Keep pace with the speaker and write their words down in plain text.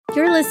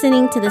You're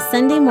listening to the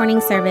Sunday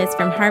morning service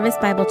from Harvest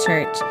Bible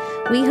Church.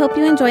 We hope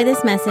you enjoy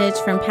this message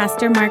from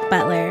Pastor Mark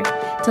Butler.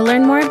 To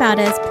learn more about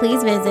us,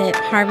 please visit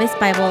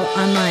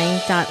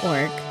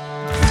harvestbibleonline.org.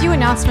 A few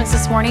announcements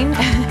this morning.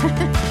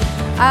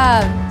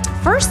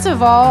 First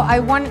of all, I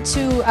wanted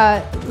to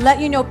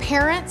let you know,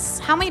 parents,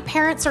 how many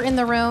parents are in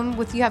the room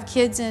with you have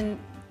kids and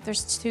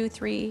there's 2,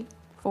 3,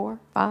 4,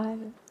 5?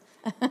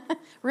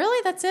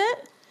 Really? That's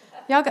it?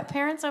 Y'all got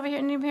parents over here,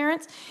 new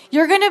parents?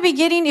 You're going to be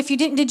getting, if you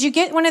did you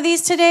get one of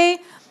these today?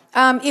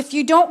 If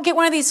you don't get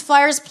one of these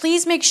flyers,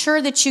 please make sure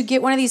that you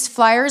get one of these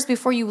flyers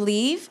before you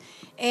leave.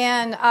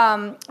 And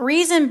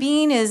reason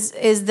being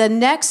is the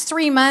next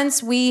 3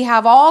 months, we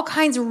have all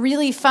kinds of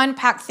really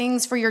fun-packed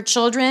things for your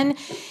children.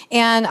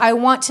 And I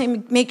want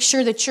to make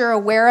sure that you're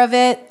aware of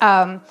it.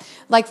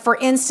 Like, for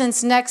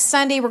instance, next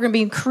Sunday, we're going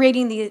to be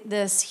creating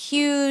this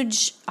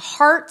huge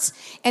heart,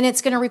 and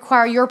it's going to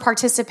require your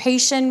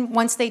participation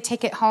once they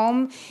take it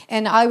home.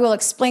 And I will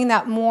explain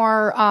that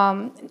more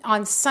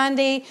on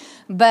Sunday.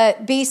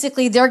 But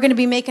basically, they're going to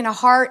be making a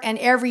heart, and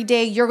every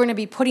day you're going to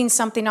be putting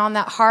something on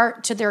that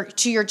heart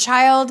to your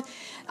child.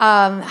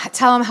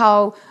 Tell them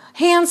how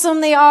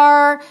handsome they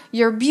are,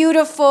 you're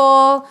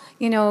beautiful,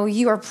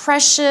 you are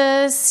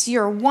precious,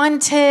 you're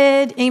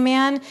wanted,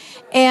 amen.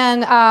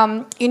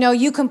 And,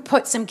 you can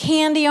put some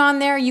candy on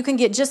there. You can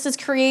get just as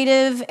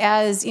creative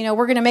as,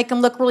 we're going to make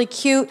them look really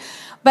cute.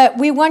 But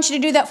we want you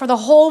to do that for the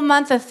whole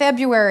month of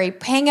February.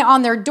 Hang it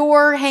on their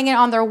door, hang it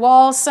on their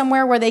wall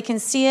somewhere where they can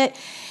see it.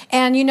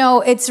 And,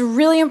 it's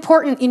really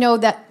important,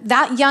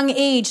 that young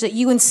age that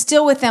you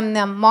instill with them,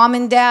 mom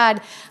and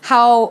dad,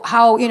 how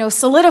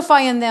solidify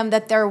in them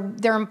that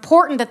they're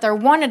important, that they're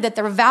wanted, that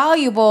they're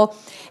valuable.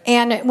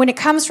 And when it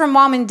comes from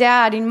mom and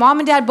dad,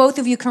 both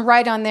of you can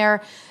write on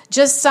there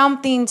just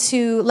something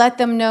to let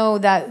them know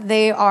that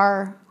they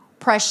are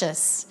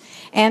precious.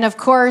 And of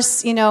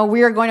course, we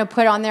are going to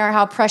put on there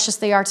how precious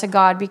they are to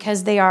God,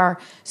 because they are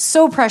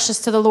so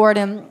precious to the Lord.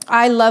 And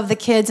I love the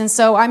kids. And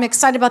so I'm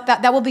excited about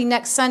that. That will be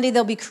next Sunday.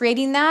 They'll be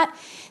creating that.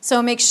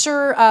 So make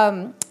sure,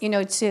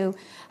 to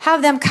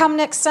have them come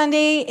next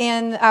Sunday,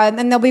 and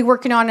then they'll be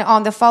working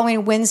on the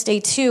following Wednesday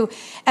too.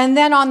 And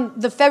then on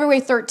the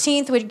February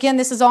 13th, which again,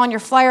 this is all on your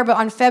flyer, but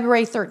on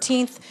February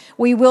 13th,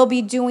 we will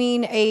be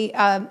doing a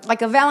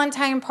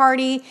Valentine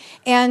party.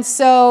 And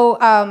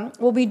so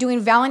we'll be doing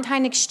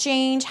Valentine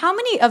exchange. How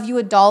many of you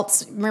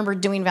adults remember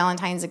doing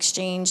Valentine's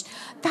exchange?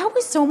 That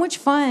was so much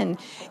fun.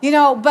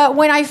 But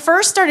when I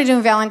first started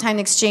doing Valentine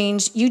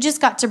exchange, you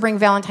just got to bring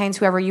Valentines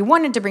whoever you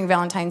wanted to bring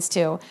Valentines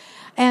to.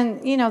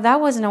 And, that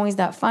wasn't always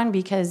that fun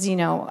because,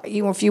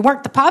 if you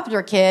weren't the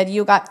popular kid,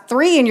 you got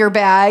 3 in your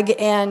bag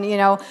and,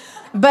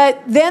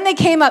 but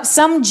then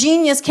some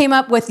genius came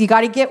up with, you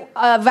got to get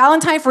a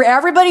Valentine for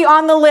everybody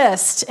on the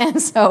list.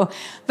 And so,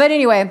 but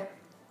anyway,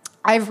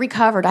 I've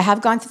recovered. I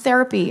have gone to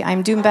therapy.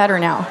 I'm doing better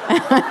now.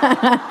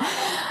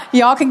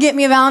 Y'all can get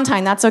me a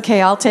Valentine. That's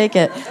okay. I'll take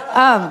it.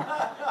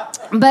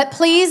 But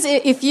please,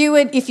 if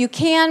you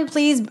can,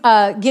 please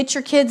get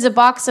your kids a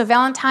box of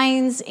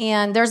Valentines.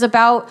 And there's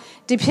about,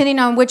 depending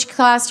on which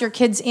class your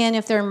kid's in,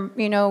 if they're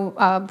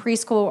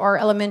preschool or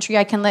elementary,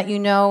 I can let you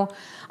know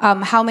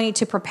how many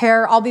to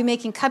prepare. I'll be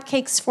making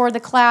cupcakes for the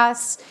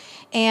class.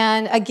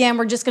 And again,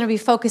 we're just going to be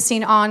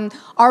focusing on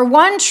our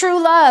one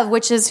true love,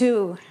 which is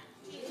who?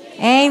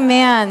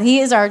 Amen. He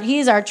is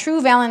our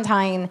true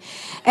Valentine.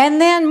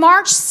 And then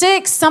March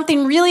 6th,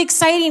 something really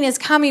exciting is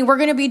coming. We're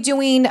going to be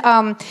doing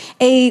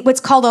what's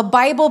called a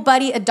Bible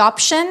buddy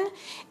adoption.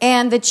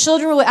 And the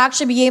children will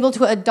actually be able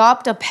to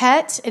adopt a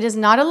pet. It is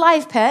not a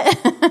live pet.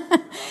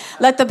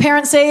 Let the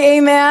parents say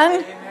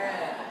amen.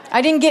 Amen.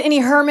 I didn't get any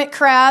hermit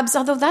crabs,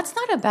 although that's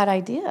not a bad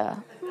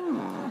idea.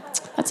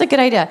 That's a good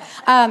idea.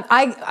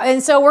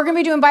 And so we're going to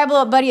be doing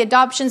Bible buddy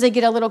adoptions. They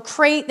get a little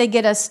crate. They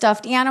get a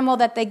stuffed animal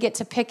that they get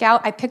to pick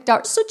out. I picked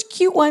out such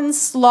cute ones,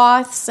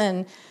 sloths,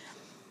 and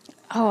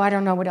I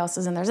don't know what else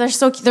is in there.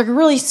 They're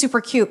really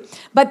super cute.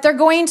 But they're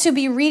going to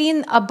be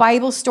reading a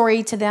Bible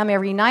story to them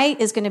every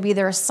night is going to be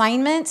their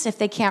assignment. If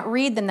they can't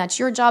read, then that's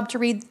your job to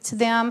read to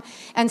them.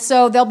 And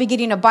so they'll be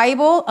getting a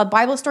Bible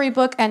story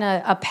book, and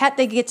a pet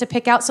they get to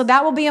pick out. So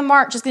that will be in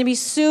March. It's going to be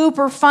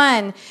super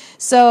fun.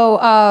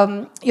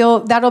 So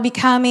that'll be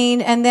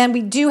coming. And then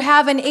we do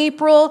have in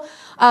April,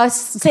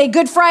 say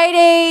Good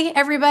Friday,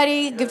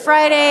 everybody. Good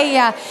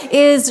Friday,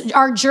 is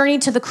our Journey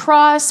to the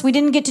Cross. We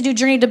didn't get to do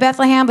Journey to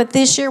Bethlehem, but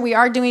this year we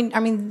are doing,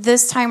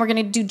 this time we're going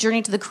to do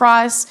Journey to the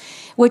Cross,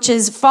 which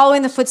is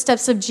following the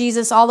footsteps of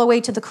Jesus all the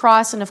way to the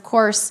cross, and of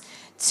course,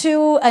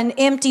 to an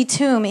empty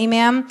tomb,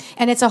 amen?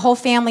 And it's a whole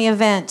family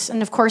event,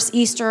 and of course,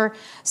 Easter.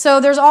 So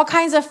there's all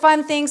kinds of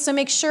fun things, so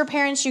make sure,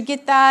 parents, you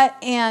get that,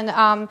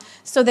 and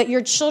so that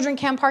your children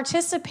can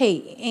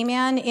participate,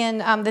 amen, in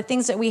the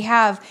things that we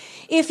have.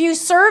 If you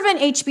serve in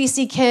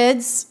HBC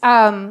Kids,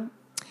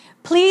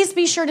 please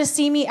be sure to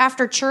see me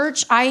after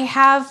church. I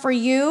have for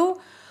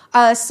you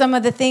some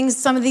of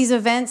these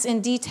events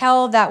in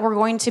detail that we're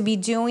going to be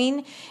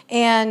doing.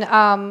 And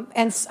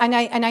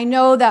I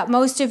know that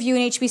most of you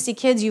in HBC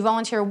Kids, you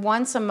volunteer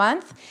once a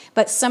month,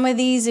 but some of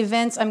these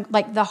events,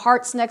 like the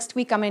Hearts next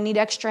week, I'm going to need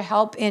extra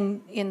help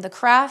in the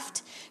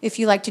craft. If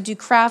you like to do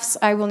crafts,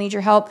 I will need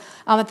your help.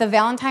 At the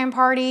Valentine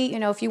party,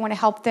 if you want to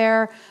help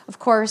there, of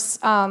course,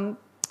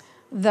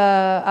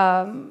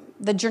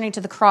 the Journey to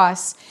the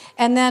Cross.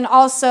 And then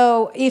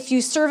also, if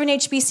you serve in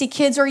HBC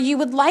Kids or you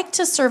would like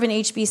to serve in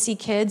HBC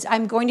Kids,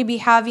 I'm going to be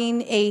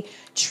having a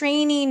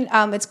training.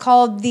 It's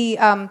called the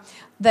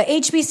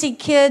HBC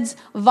Kids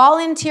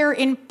Volunteer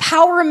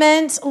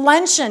Empowerment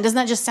Luncheon. Doesn't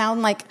that just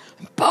sound like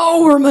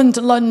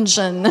empowerment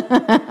luncheon?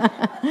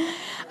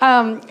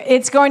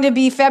 It's going to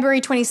be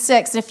February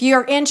 26th. If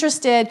you're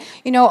interested,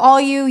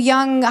 all you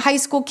young high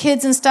school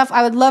kids and stuff,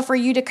 I would love for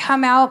you to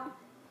come out,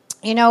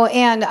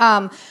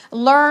 and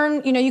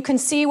learn. You can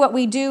see what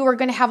we do. We're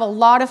going to have a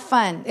lot of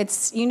fun.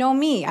 It's,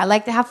 me, I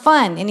like to have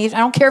fun. And I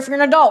don't care if you're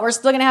an adult, we're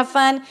still going to have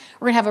fun.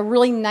 We're going to have a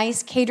really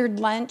nice catered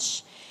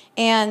lunch.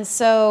 And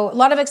so a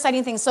lot of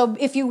exciting things. So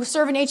if you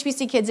serve in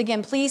HBC Kids,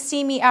 again, please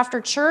see me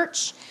after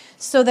church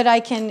so that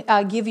I can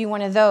give you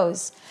one of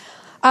those.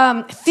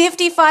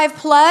 55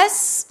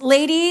 plus,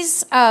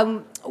 ladies,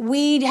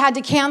 we had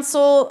to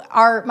cancel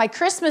my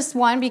Christmas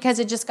one because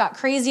it just got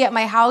crazy at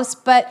my house,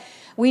 but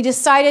we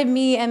decided,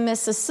 me and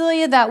Miss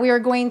Cecilia, that we are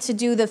going to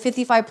do the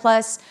 55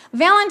 plus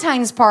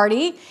Valentine's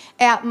party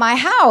at my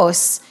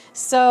house.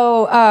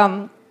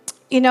 So,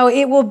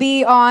 it will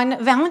be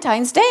on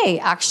Valentine's Day,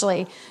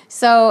 actually.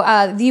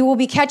 So you will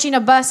be catching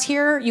a bus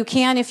here. You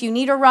can, if you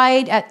need a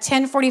ride, at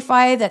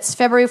 10:45. That's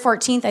February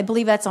 14th. I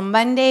believe that's a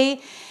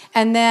Monday.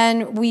 And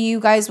then you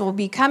guys will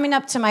be coming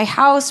up to my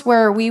house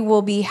where we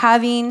will be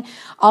having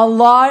a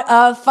lot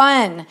of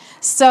fun.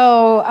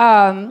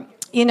 So,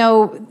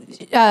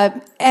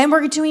 and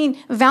we're doing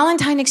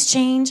Valentine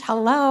exchange.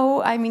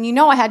 Hello. I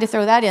had to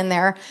throw that in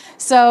there.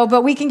 So,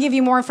 but we can give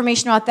you more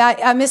information about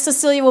that. Miss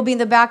Cecilia will be in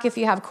the back if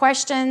you have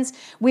questions.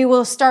 We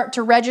will start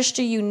to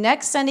register you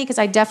next Sunday because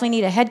I definitely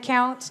need a head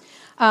count.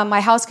 My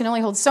house can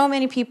only hold so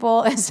many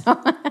people.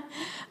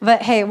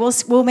 But hey,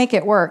 we'll make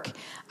it work.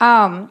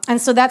 And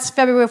so that's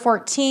February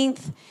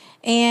 14th.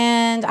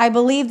 And I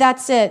believe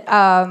that's it.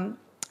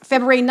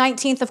 February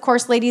 19th, of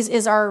course, ladies,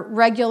 is our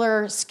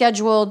regular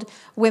scheduled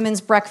women's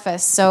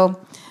breakfast. So,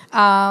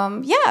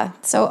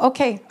 So,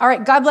 okay. All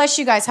right. God bless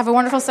you guys. Have a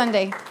wonderful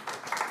Sunday.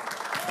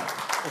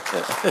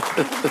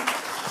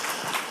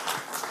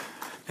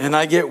 And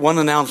I get one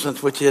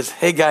announcement, which is,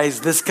 hey,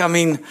 guys, this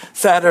coming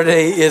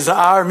Saturday is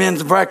our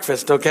men's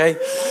breakfast, okay?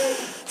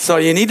 So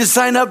you need to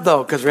sign up,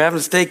 though, because we're having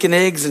steak and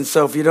eggs. And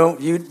so if you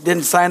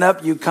didn't sign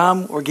up, you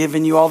come. We're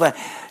giving you all that.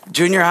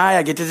 Junior high,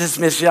 I get to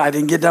dismiss you. I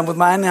didn't get done with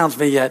my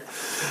announcement yet.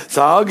 It's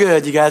all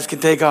good. You guys can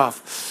take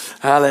off.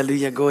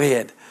 Hallelujah. Go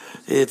ahead.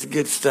 It's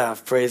good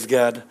stuff. Praise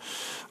God.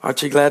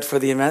 Aren't you glad for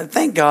the event?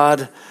 Thank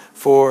God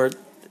for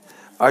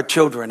our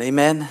children.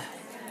 Amen.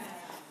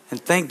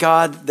 And thank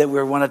God that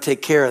we want to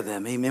take care of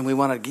them. Amen. We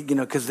want to,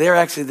 because they're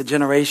actually the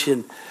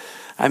generation.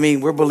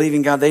 We're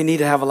believing God. They need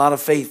to have a lot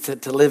of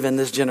faith to live in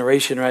this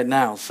generation right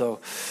now. So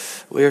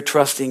we're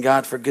trusting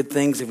God for good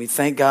things. And we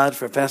thank God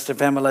for Pastor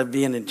Pamela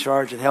being in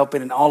charge and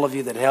helping, and all of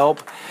you that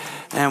help.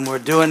 And we're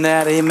doing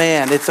that.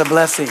 Amen. It's a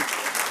blessing.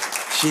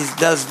 She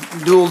does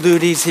dual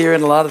duties here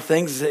and a lot of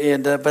things.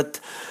 But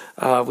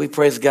we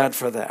praise God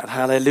for that.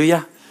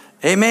 Hallelujah.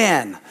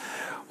 Amen.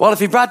 Well, if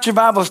you brought your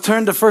Bibles,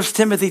 turn to 1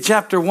 Timothy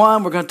chapter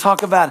 1. We're going to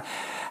talk about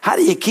how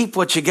do you keep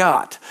what you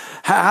got?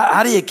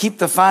 How do you keep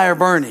the fire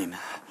burning?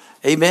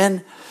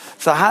 Amen.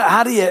 So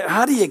how do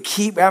you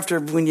keep after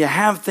when you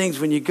have things,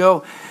 when you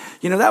go,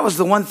 that was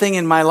the one thing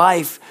in my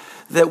life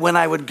that when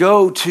I would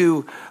go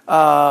to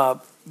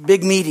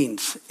big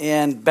meetings,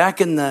 and back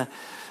in the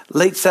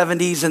late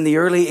 70s and the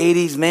early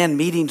 80s, man,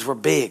 meetings were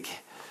big.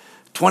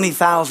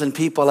 20,000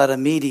 people at a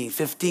meeting,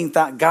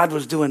 15,000. God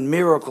was doing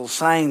miracles,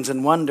 signs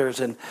and wonders,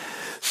 and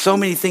so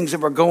many things that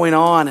were going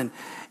on.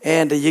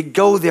 And you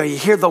go there, you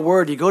hear the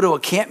word, you go to a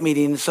camp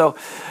meeting. And so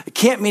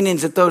camp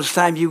meetings at those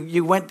times,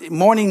 you went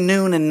morning,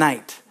 noon, and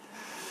night.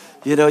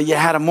 You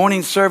had a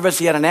morning service,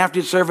 you had an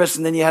afternoon service,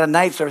 and then you had a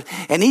night service.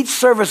 And each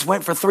service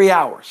went for 3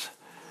 hours.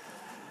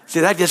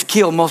 See, that just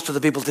killed most of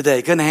the people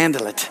today. Couldn't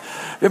handle it.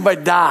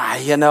 Everybody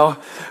die,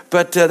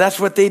 But that's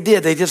what they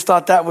did. They just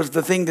thought that was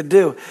the thing to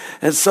do.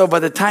 And so by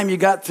the time you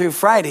got through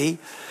Friday,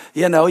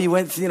 you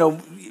went,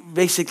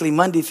 basically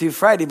Monday through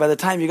Friday. By the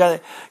time you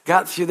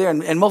got through there,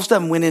 and most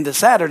of them went into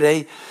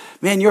Saturday,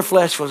 man, your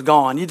flesh was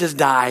gone. You just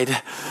died,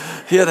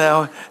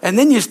 And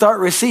then you start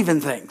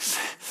receiving things.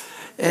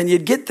 And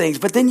you'd get things,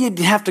 but then you'd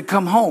have to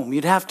come home.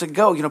 You'd have to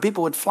go.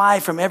 People would fly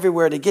from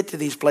everywhere to get to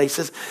these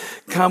places,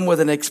 come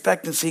with an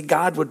expectancy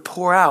God would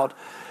pour out.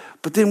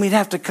 But then we'd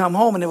have to come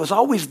home, and it was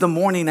always the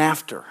morning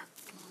after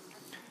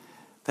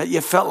that you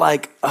felt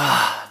like,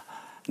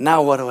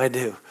 now what do I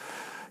do?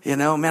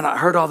 Man, I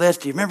heard all this.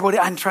 Do you remember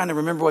I'm trying to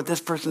remember what this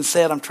person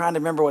said. I'm trying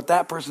to remember what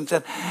that person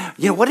said.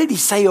 What did he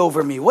say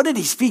over me? What did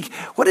he speak?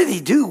 What did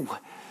he do?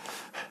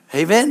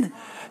 Amen.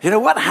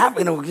 what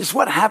happened? Just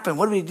what happened?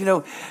 What did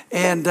we,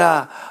 And,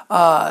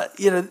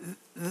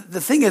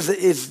 the thing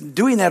is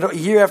doing that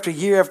year after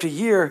year after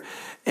year,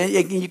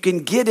 and you can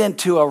get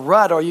into a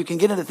rut, or you can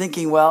get into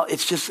thinking, well,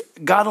 it's just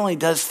God only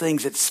does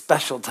things at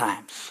special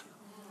times.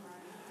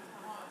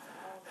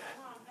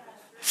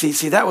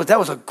 See, that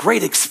was a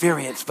great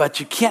experience, but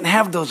you can't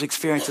have those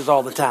experiences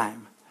all the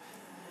time.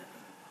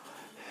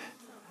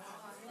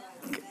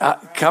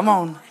 Come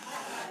on.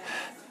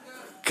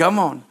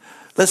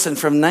 Listen,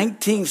 from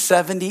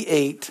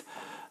 1978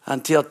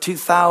 until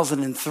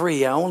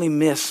 2003, I only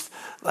missed,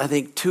 I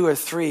think, 2 or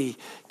 3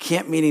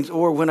 camp meetings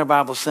or Winter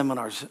Bible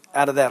seminars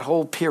out of that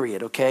whole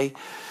period, okay?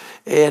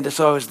 And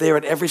so I was there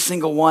at every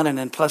single one, and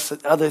then plus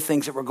other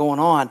things that were going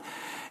on.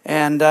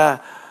 And,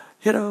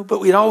 but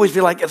we'd always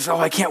be like,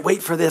 I can't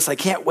wait for this. I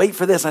can't wait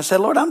for this. And I said,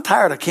 Lord, I'm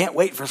tired. I can't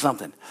wait for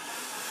something.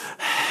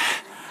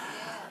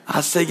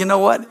 I said, you know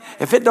what?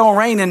 If it don't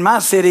rain in my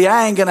city,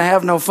 I ain't going to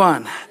have no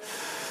fun.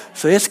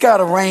 So it's got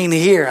to rain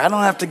here. I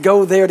don't have to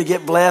go there to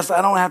get blessed.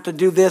 I don't have to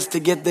do this to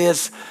get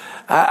this.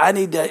 I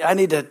need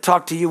to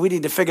talk to you. We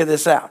need to figure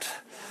this out.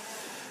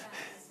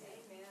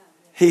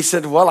 He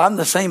said, well, I'm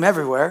the same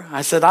everywhere.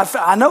 I said,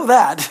 I know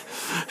that.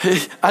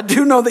 I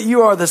do know that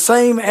you are the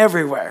same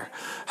everywhere.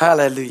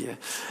 Hallelujah.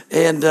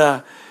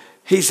 And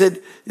he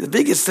said, the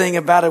biggest thing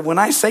about it, when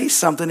I say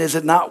something, is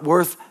it not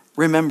worth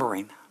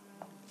remembering?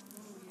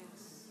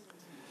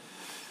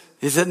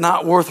 Is it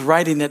not worth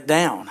writing it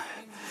down?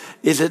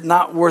 Is it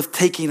not worth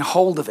taking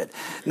hold of it?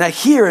 Now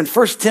here in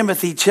 1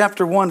 Timothy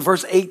chapter 1,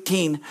 verse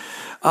 18,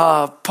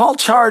 Paul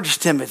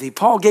charged Timothy.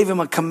 Paul gave him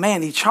a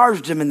command. He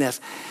charged him in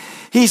this.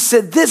 He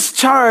said, this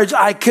charge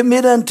I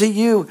commit unto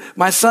you,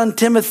 my son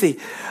Timothy,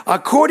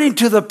 according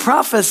to the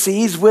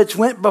prophecies which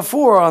went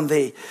before on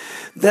thee,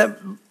 that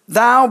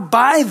thou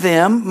by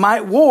them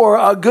might war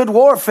a good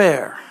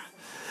warfare,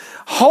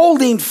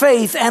 holding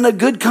faith and a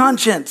good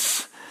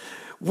conscience,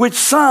 which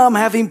some,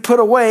 having put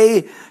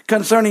away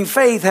concerning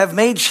faith, have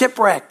made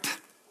shipwrecked.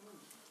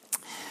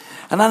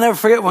 And I'll never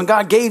forget when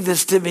God gave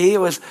this to me,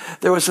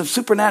 there were some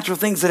supernatural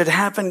things that had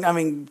happened. I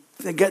mean,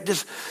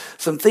 just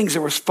some things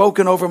that were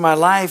spoken over my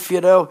life,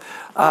 that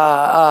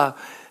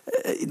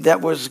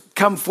was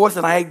come forth.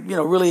 And I,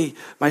 really,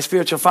 my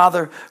spiritual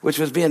father, which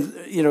was being,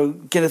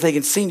 Kenneth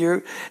Hagin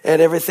Sr.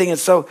 and everything. And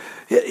so,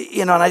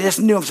 and I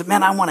just knew, I said,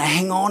 man, I want to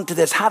hang on to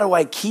this. How do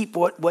I keep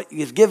what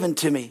is given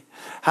to me?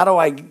 How do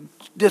I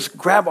just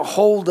grab a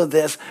hold of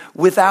this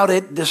without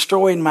it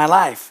destroying my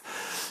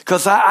life?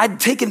 Because I'd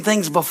taken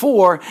things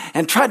before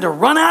and tried to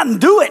run out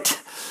and do it.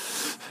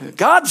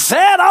 God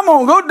said, I'm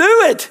going to go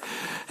do it.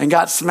 And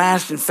got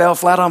smashed and fell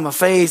flat on my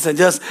face. And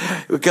just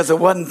because it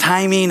wasn't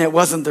timing, it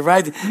wasn't the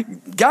right.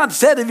 God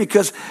said it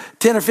because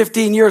 10 or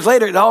 15 years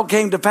later, it all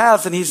came to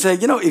pass. And he said,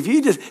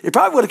 it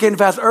probably would have came to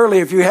pass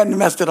earlier if you hadn't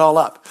messed it all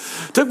up.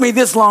 It took me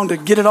this long to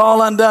get it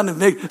all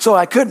undone so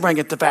I could bring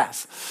it to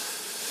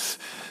pass.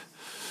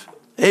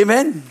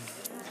 Amen.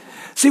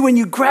 See, when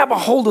you grab a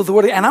hold of the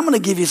word, and I'm going to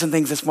give you some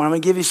things this morning. I'm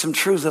going to give you some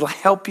truths that'll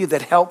help you,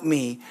 that help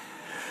me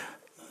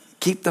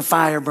keep the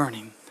fire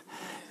burning,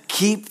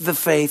 keep the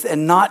faith,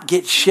 and not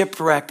get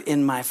shipwrecked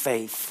in my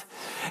faith,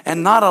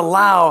 and not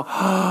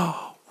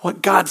allow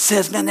what God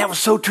says. Man, that was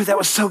so true. That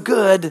was so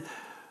good.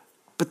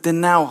 But then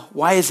now,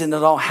 why isn't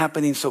it all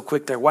happening so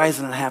quick there? Why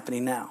isn't it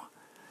happening now?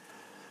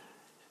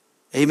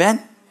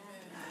 Amen.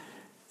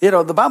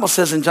 The Bible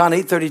says in John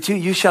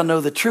 8:32, you shall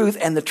know the truth,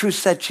 and the truth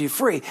sets you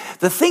free.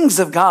 The things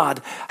of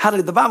God,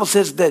 the Bible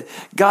says that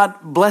God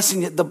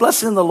the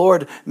blessing of the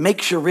Lord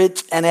makes you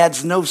rich and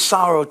adds no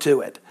sorrow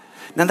to it.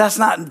 Now that's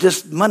not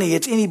just money,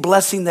 it's any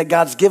blessing that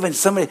God's given.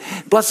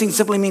 Blessing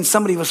simply means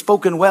somebody was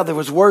spoken well. There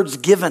was words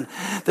given.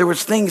 There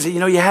was things that,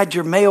 you had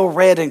your mail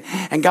read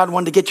and God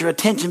wanted to get your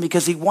attention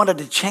because he wanted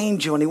to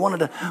change you and he wanted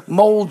to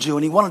mold you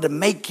and he wanted to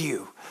make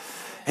you.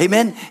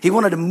 Amen. He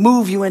wanted to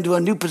move you into a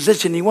new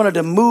position. He wanted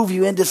to move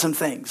you into some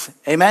things.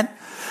 Amen.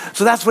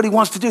 So that's what he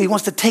wants to do. He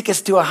wants to take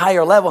us to a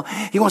higher level.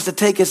 He wants to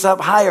take us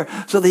up higher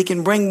so that he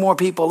can bring more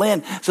people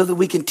in, so that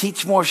we can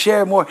teach more,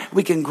 share more,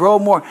 we can grow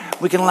more.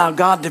 We can allow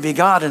God to be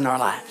God in our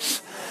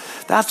lives.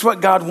 That's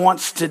what God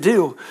wants to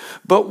do.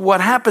 But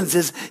what happens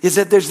is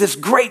that there's this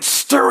great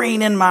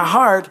stirring in my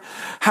heart.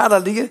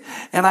 Hallelujah.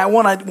 And I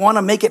want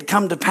to make it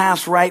come to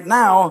pass right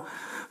now.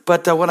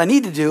 But what I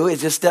need to do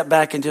is just step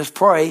back and just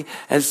pray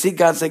and see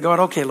God say, God,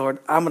 okay, Lord,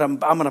 I'm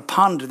gonna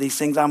ponder these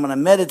things. I'm gonna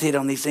meditate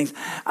on these things.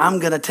 I'm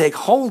gonna take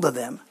hold of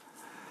them,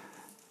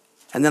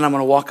 and then I'm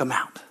gonna walk them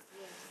out.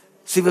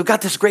 See, we've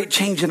got this great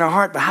change in our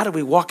heart, but how do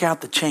we walk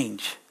out the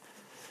change?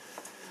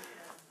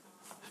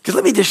 Because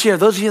let me just share,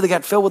 those of you that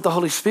got filled with the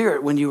Holy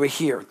Spirit when you were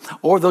here,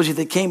 or those of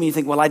you that came and you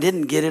think, well, I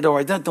didn't get it, or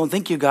I don't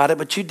think you got it,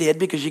 but you did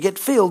because you get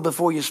filled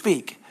before you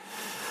speak.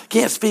 You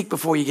can't speak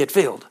before you get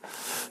filled.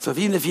 So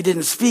even if you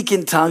didn't speak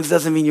in tongues,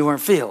 doesn't mean you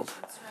weren't filled.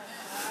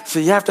 So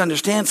you have to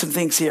understand some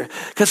things here.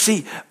 Because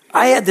see,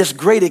 I had this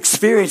great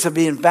experience of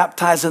being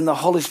baptized in the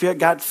Holy Spirit,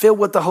 got filled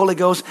with the Holy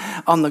Ghost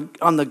on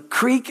the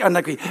creek,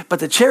 but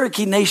the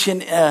Cherokee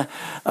Nation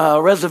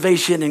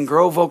reservation in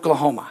Grove,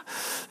 Oklahoma.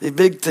 The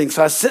big thing.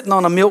 So I was sitting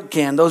on a milk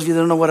can. Those of you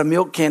that don't know what a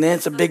milk can is,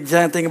 it's a big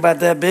giant thing about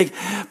that big.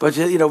 But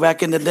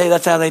back in the day,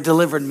 that's how they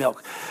delivered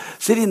milk.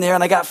 Sitting there,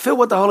 and I got filled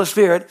with the Holy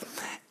Spirit,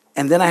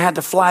 and then I had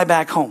to fly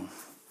back home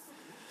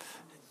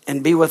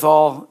and be with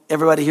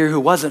everybody here who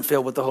wasn't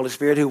filled with the Holy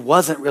Spirit, who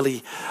wasn't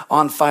really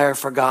on fire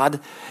for God,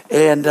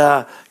 and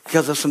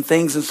because of some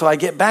things. And so I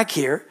get back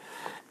here,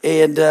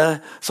 and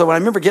so when I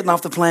remember getting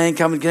off the plane,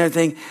 coming to get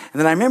everything, and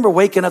then I remember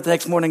waking up the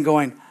next morning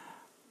going,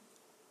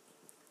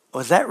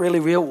 was that really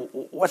real?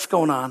 What's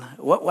going on?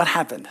 What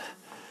happened?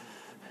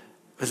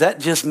 Was that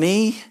just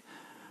me?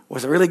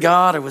 Was it really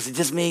God, or was it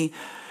just me?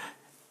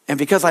 And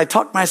because I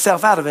talked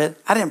myself out of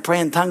it, I didn't pray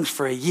in tongues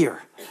for a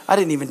year. I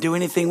didn't even do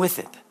anything with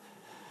it.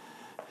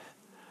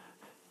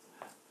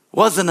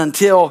 Wasn't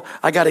until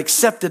I got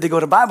accepted to go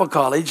to Bible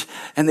college,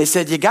 and they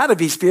said, you got to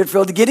be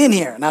Spirit-filled to get in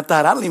here. And I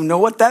thought, I don't even know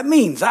what that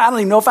means. I don't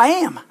even know if I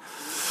am.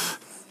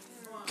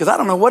 Because I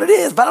don't know what it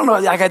is, but I don't know.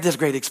 I got this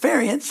great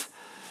experience.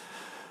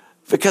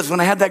 Because when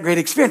I had that great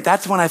experience,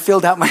 that's when I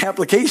filled out my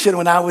application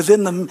when I was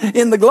in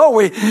the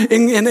glory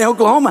in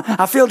Oklahoma.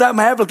 I filled out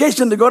my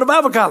application to go to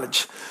Bible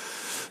college.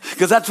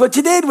 Because that's what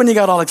you did when you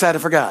got all excited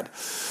for God.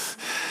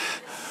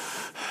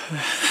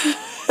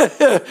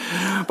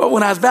 But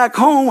when I was back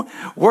home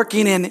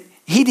working in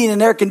heating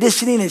and air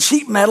conditioning and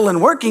sheet metal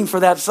and working for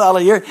that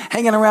solid year,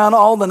 hanging around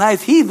all the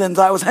nice heathens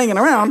I was hanging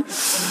around,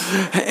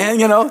 and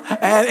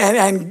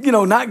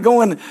not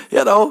going,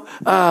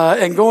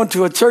 and going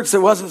to a church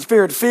that wasn't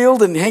Spirit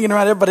filled and hanging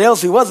around everybody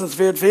else who wasn't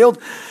Spirit filled,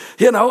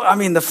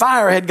 the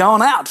fire had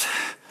gone out.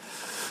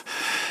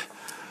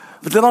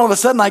 But then all of a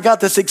sudden I got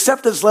this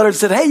acceptance letter and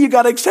said, hey, you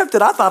got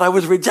accepted. I thought I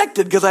was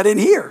rejected because I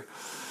didn't hear.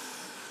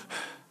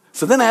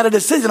 So then I had a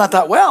decision. I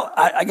thought, well,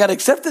 I got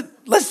accepted.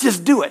 Let's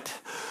just do it.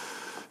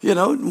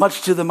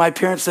 Much to my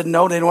parents said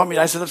no, they didn't want me.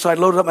 So I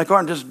loaded up my car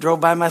and just drove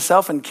by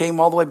myself and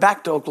came all the way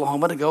back to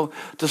Oklahoma to go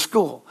to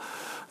school,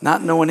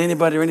 not knowing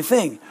anybody or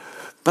anything.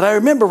 But I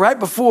remember right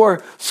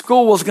before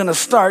school was going to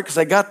start, because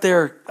I got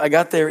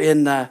there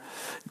in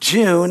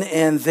June,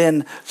 and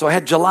then so I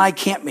had July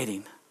camp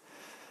meeting.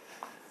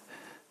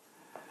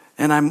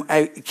 And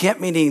camp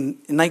meeting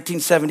in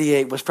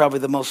 1978 was probably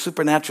the most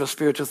supernatural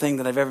spiritual thing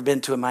that I've ever been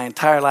to in my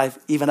entire life,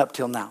 even up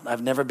till now.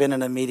 I've never been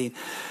in a meeting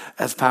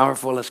as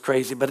powerful, as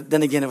crazy. But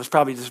then again, it was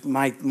probably just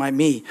my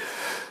me.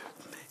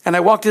 And I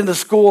walked into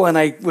school, and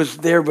I was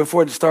there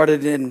before it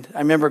started. And I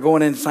remember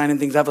going in and signing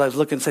things up. I was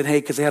looking and said, hey,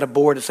 because they had a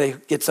board to say,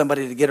 get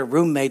somebody to get a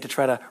roommate to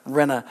try to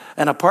rent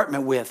an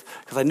apartment with,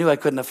 because I knew I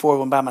couldn't afford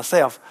one by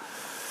myself.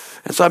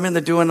 And so I'm in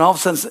there doing, and all of a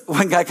sudden,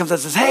 one guy comes up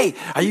and says, hey,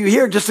 are you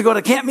here just to go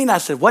to camp meeting? I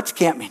said, what's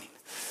camp meeting?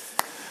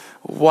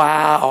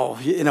 Wow.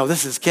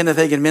 This is Kenneth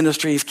Hagin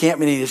Ministries. Camp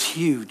meeting is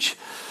huge.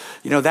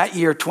 That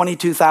year,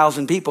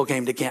 22,000 people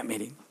came to camp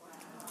meeting.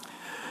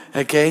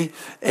 Okay.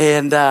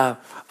 And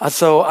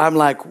so I'm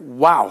like,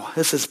 wow,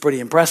 this is pretty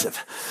impressive.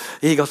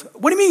 He goes,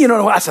 what do you mean you don't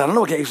know? I said, I don't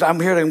know. Okay, so I'm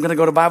here. I'm going to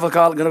go to Bible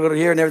college. I'm going to go to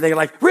here and everything.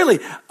 Like, really?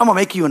 I'm going to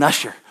make you an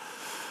usher.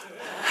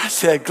 I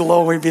said,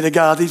 glory be to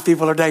God. These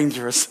people are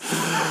dangerous.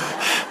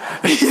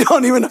 You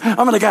don't even, I'm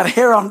going to got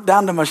hair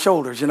down to my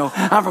shoulders.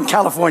 I'm from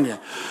California.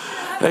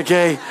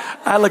 Okay.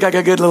 I look like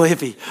a good little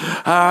hippie.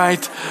 All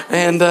right.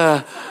 And,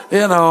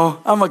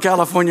 I'm a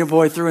California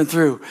boy through and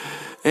through.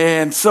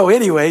 And so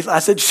anyways, I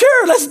said,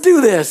 sure, let's do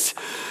this.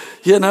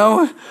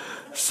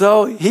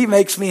 So he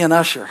makes me an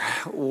usher.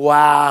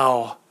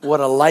 Wow. What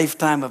a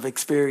lifetime of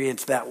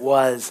experience that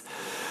was,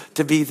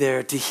 to be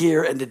there, to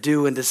hear and to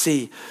do and to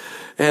see.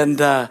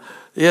 And,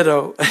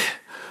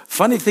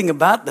 funny thing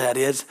about that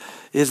is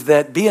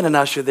that being an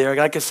usher there,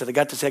 like I said,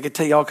 I could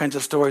tell you all kinds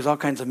of stories, all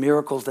kinds of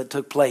miracles that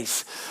took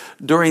place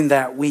during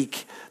that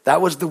week. That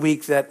was the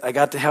week that I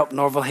got to help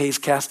Norval Hayes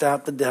cast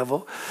out the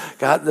devil.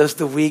 That was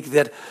the week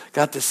that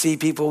got to see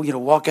people,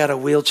 walk out of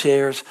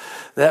wheelchairs.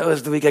 That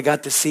was the week I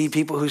got to see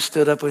people who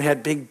stood up and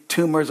had big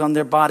tumors on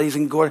their bodies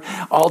and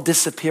all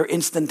disappear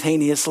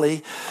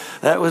instantaneously.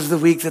 That was the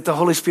week that the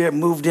Holy Spirit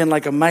moved in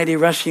like a mighty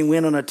rushing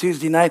wind on a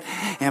Tuesday night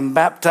and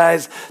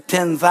baptized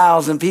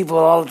 10,000 people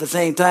all at the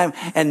same time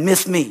and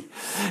missed me.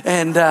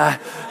 And,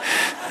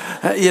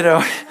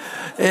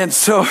 and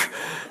so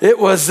it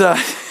was,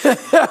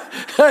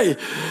 hey,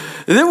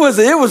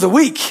 it was a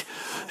week.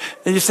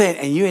 And you're saying,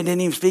 and you didn't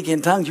even speak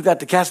in tongues. You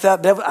got to cast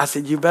out devil. I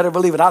said, you better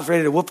believe it. I was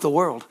ready to whoop the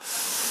world.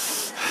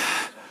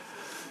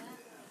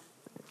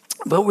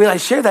 But when I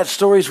share that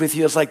stories with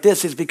you, it's like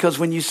this, is because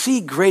when you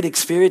see great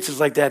experiences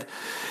like that,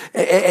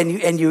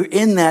 and you're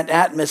in that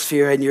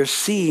atmosphere and you're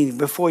seeing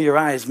before your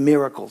eyes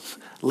miracles,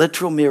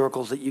 literal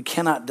miracles that you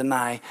cannot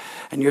deny,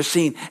 and you're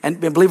seeing, and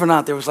believe it or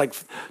not, there was like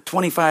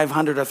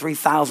 2,500 or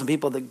 3,000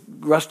 people that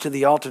rushed to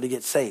the altar to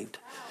get saved.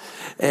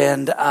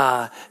 And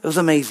it was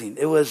amazing.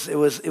 It was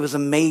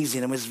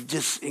amazing. It was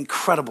just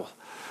incredible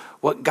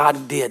what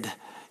God did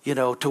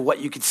to what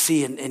you could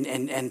see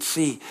and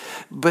see.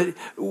 But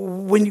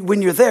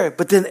when you're there,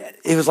 but then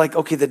it was like,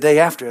 okay, the day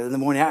after, in the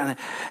morning.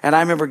 And I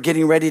remember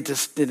getting ready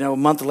to, a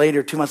month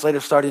later, 2 months later,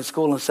 starting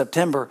school in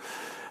September.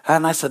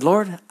 And I said,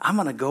 Lord, I'm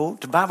going to go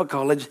to Bible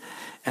college,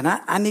 and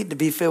I need to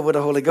be filled with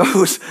the Holy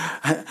Ghost.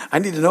 I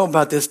need to know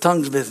about this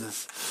tongues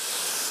business.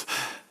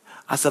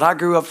 I said, I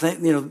grew up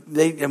thinking,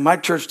 and my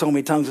church told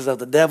me tongues is of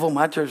the devil.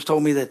 My church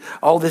told me that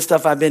all this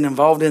stuff I've been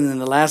involved in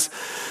the last,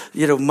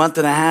 month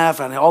and a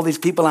half, and all these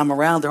people I'm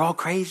around, they're all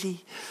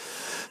crazy.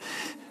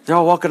 They're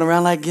all walking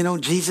around like,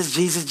 Jesus,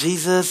 Jesus,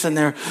 Jesus, and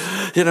they're,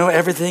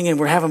 everything, and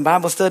we're having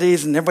Bible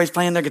studies, and everybody's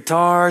playing their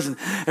guitars, and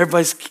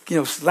everybody's,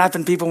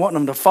 slapping people, wanting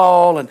them to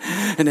fall, and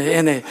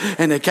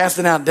they're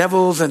casting out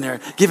devils, and they're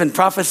giving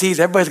prophecies.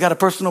 Everybody's got a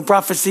personal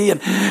prophecy,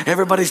 and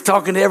everybody's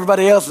talking to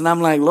everybody else, and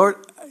I'm like, Lord,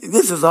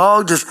 this is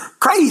all just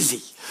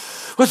crazy.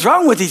 What's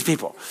wrong with these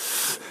people?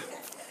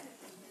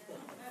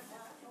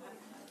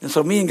 And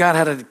so me and God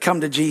had a come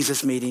to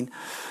Jesus meeting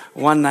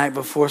one night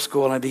before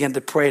school, and I began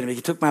to pray. And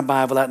he took my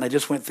Bible out, and I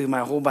just went through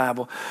my whole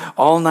Bible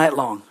all night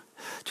long,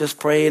 just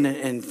praying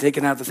and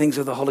taking out the things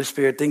of the Holy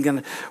Spirit,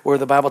 thinking where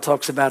the Bible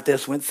talks about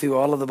this. Went through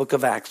all of the book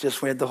of Acts,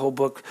 just read the whole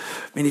book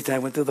many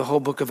times, went through the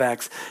whole book of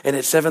Acts. And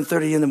at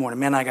 7:30 in the morning,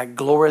 man, I got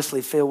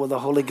gloriously filled with the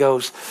Holy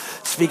Ghost,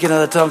 speaking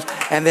other tongues,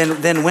 and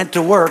then went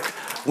to work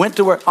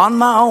on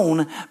my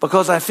own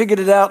because I figured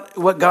it out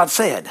what God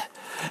said.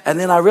 And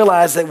then I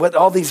realized that what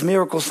all these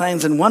miracle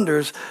signs and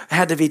wonders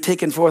had to be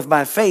taken forth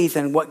by faith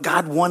and what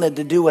God wanted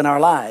to do in our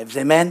lives.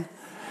 Amen?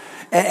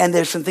 And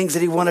there's some things that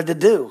he wanted to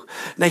do.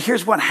 Now,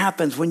 here's what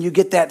happens when you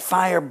get that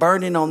fire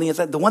burning on the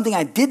inside. The one thing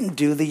I didn't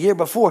do the year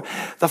before,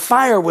 the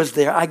fire was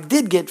there. I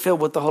did get filled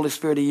with the Holy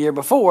Spirit a year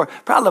before.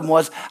 Problem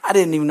was, I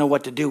didn't even know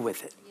what to do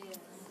with it.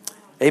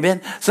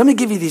 Amen. So let me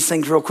give you these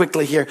things real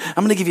quickly here.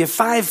 I'm going to give you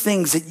 5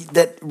 things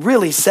that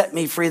really set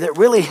me free, that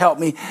really helped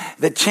me,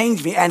 that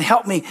changed me, and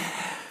helped me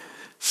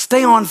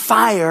stay on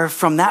fire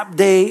from that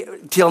day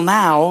till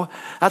now.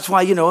 That's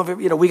why,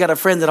 we got a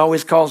friend that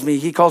always calls me.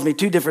 He calls me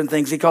 2 different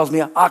things. He calls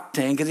me an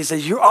octane because he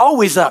says, you're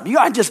always up.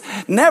 I just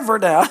never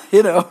down,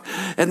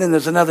 And then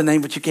there's another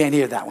name, but you can't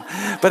hear that one.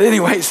 But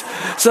anyways,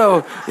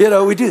 so,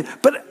 we do.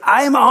 But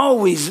I am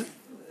always,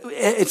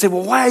 it's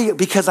well, why are you?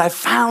 Because I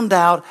found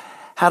out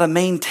how to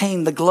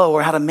maintain the glow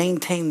or how to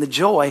maintain the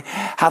joy,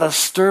 how to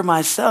stir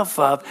myself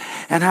up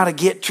and how to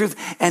get truth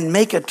and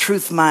make a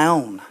truth my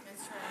own.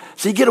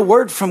 So you get a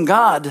word from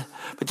God,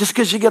 but just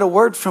because you get a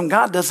word from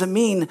God doesn't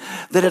mean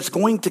that it's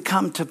going to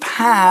come to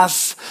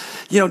pass,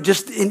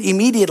 just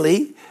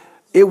immediately.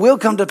 It will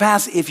come to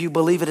pass if you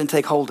believe it and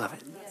take hold of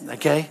it,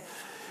 okay?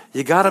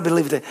 You got to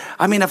believe it.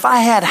 I mean, if I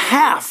had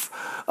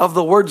half of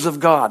the words of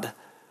God,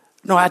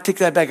 no, I take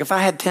that back. If I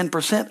had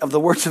 10% of the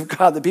words of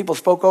God that people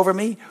spoke over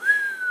me,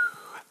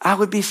 I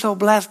would be so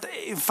blessed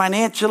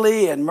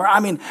financially. And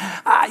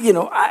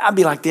I'd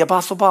be like the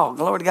Apostle Paul.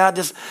 Glory to God,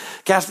 just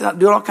casting out,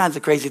 doing all kinds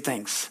of crazy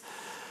things.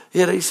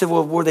 He said,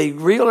 well, were they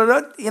real or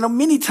not?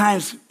 Many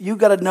times you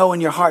got to know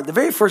in your heart, the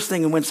very first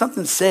thing, when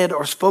something's said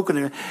or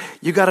spoken,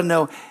 you got to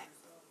know,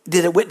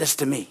 did it witness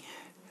to me?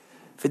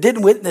 If it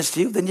didn't witness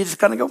to you, then you just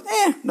kind of go,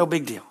 no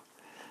big deal.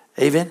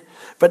 Amen.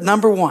 But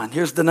number 1,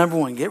 here's the number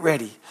 1. Get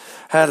ready.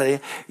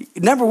 Hallelujah.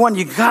 Number 1,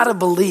 you got to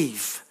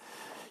believe.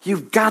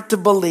 You've got to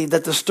believe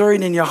that the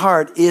stirring in your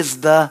heart is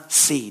the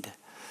seed.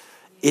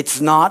 It's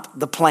not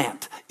the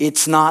plant.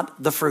 It's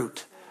not the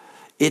fruit.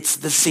 It's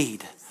the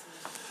seed.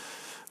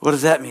 What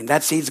does that mean?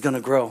 That seed's going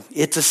to grow.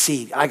 It's a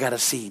seed. I got a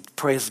seed.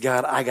 Praise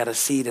God. I got a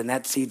seed, and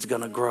that seed's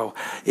going to grow.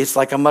 It's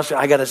like a mustard.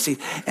 I got a seed.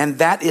 And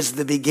that is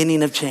the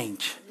beginning of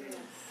change.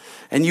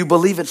 And you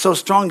believe it so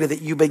strongly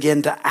that you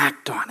begin to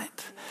act on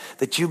it.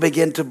 That you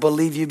begin to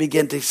believe, you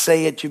begin to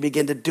say it, you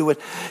begin to do it.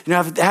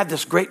 I've had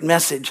this great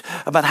message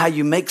about how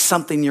you make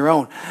something your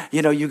own.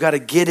 You got to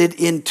get it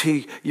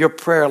into your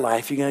prayer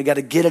life. You got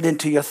to get it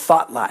into your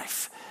thought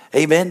life.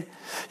 Amen.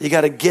 You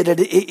got to get it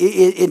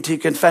into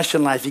your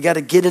confession life. You got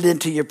to get it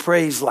into your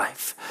praise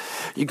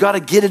life. You got to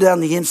get it on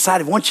the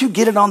inside of you. Once you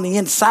get it on the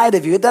inside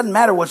of you, it doesn't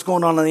matter what's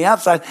going on the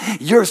outside.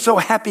 You're so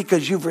happy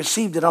because you've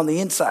received it on the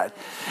inside.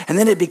 And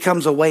then it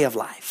becomes a way of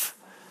life.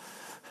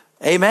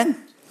 Amen.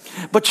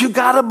 But you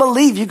got to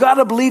believe. You got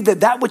to believe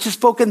that which is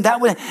spoken that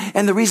way.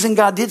 And the reason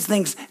God did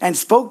things and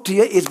spoke to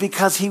you is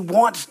because he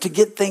wants to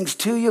get things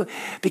to you,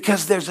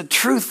 because there's a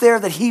truth there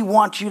that he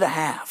wants you to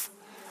have.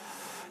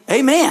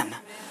 Amen.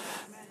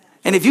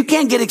 And if you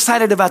can't get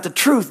excited about the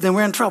truth, then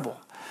we're in trouble.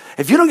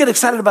 If you don't get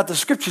excited about the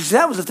scriptures,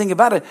 that was the thing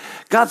about it.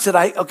 God said,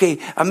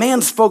 a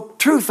man spoke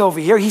truth over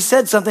here. He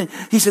said something.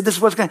 He said, this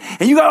is what's going to,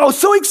 and you got,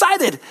 so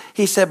excited.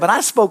 He said, but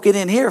I spoke it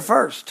in here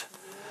first.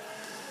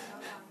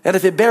 And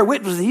if it bear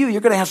witness to you,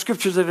 you're going to have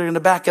scriptures that are going to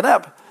back it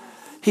up.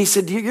 He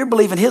said, you're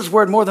believing his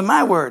word more than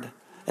my word.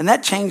 And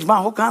that changed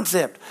my whole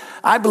concept.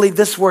 I believe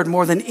this word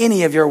more than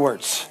any of your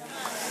words.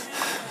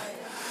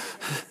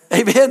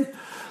 Amen.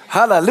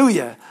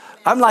 Hallelujah.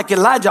 I'm like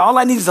Elijah. All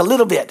I need is a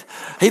little bit.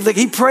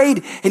 He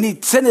prayed and he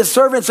sent his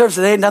servant said,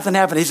 there ain't nothing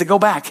happened. He said, go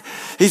back.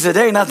 He said,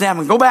 there ain't nothing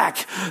happened. Go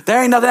back.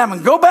 There ain't nothing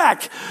happened. Go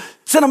back.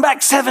 Sent him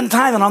back 7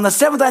 times. And on the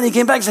 7th time, he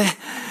came back and said,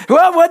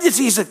 well, what did you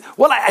see? He said,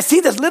 well, I see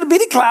this little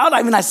bitty cloud.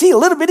 I see a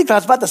little bitty cloud.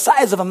 It's about the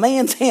size of a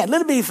man's hand,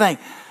 little bitty thing.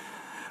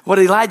 What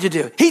did Elijah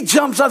do? He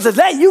jumps up and says,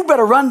 hey, you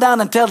better run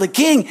down and tell the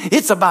king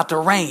it's about to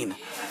rain.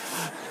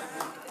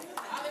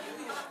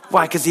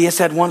 Why? Because he has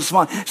had one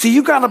small. See,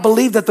 you got to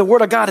believe that the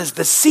word of God is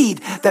the seed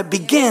that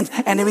begins,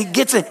 and if he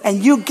gets it,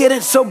 and you get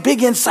it so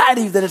big inside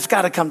of you that it's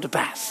got to come to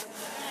pass.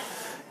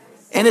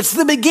 And it's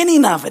the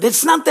beginning of it.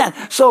 It's not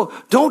that. So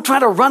don't try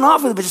to run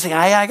off with it, but just say,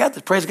 I got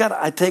this. Praise God.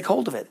 I take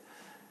hold of it.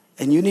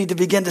 And you need to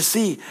begin to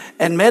see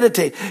and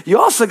meditate. You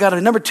also got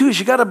to, number 2, is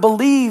you got to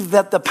believe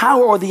that the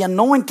power or the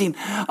anointing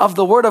of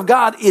the word of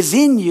God is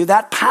in you.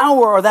 That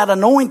power or that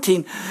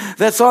anointing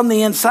that's on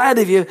the inside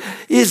of you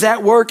is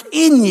at work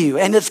in you.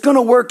 And it's going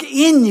to work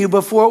in you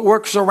before it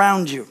works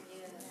around you.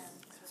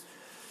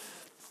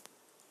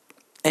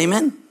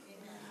 Amen?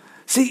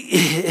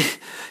 See,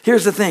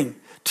 here's the thing,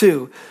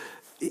 too.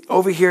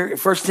 Over here,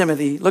 1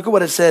 Timothy, look at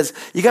what it says.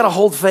 You got to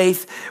hold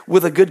faith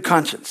with a good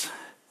conscience.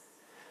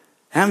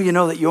 How many of you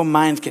know that your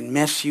minds can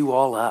mess you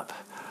all up?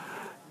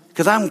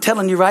 Because I'm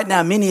telling you right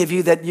now, many of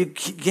you that you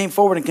came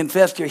forward and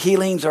confessed your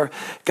healings or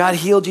God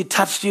healed you,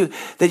 touched you,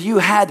 that you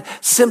had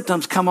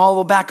symptoms come all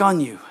the way back on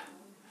you.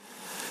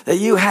 That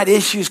you had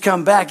issues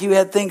come back. You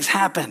had things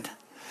happen.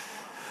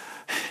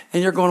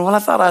 And you're going, well, I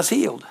thought I was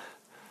healed.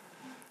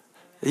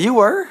 You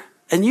were,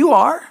 and you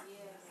are.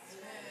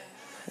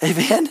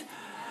 Amen.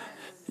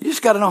 You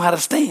just got to know how to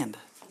stand.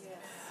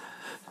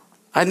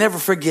 I never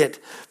forget,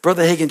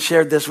 Brother Hagin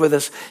shared this with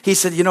us. He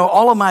said,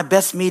 all of my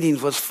best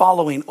meetings was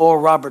following Oral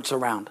Roberts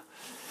around.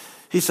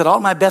 He said, all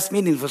my best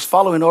meetings was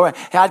following Oral.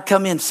 I'd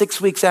come in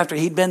 6 weeks after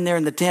he'd been there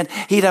in the tent.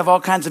 He'd have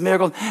all kinds of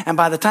miracles. And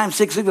by the time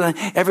 6 weeks,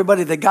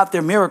 everybody that got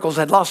their miracles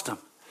had lost them.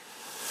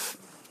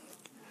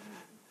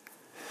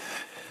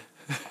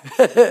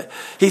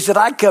 He said,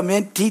 I'd come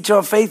in, teach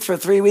on faith for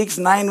 3 weeks,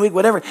 9 weeks,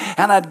 whatever,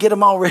 and I'd get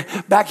them all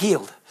back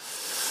healed.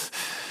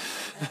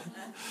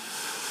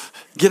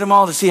 Get them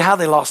all to see how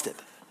they lost it.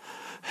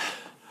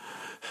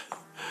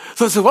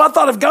 So I said, well, I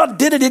thought if God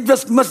did it, it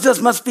just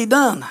must be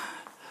done.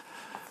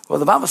 Well,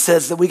 the Bible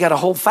says that we got to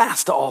hold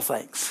fast to all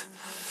things.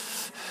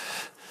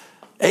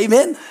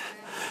 Amen.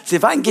 See,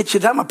 if I can get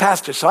you, I'm a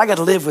pastor, so I got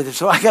to live with it.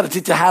 So I got to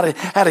teach you how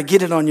to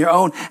get it on your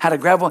own, how to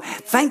grab one.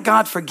 Thank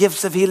God for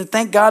gifts of healing.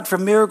 Thank God for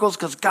miracles,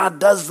 because God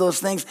does those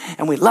things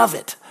and we love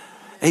it.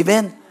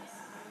 Amen.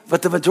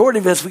 But the majority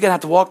of us, we're going to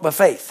have to walk by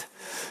faith.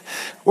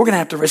 We're going to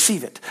have to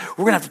receive it.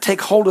 We're going to have to take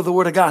hold of the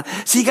word of God.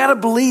 So you got to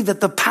believe that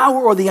the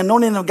power or the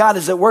anointing of God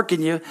is at work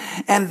in you,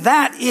 and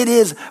that it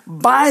is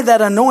by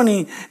that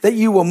anointing that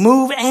you will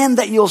move and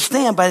that you'll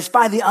stand. But it's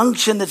by the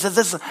unction that says,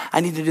 this,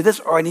 I need to do this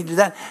or I need to do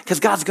that,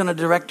 because God's going to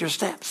direct your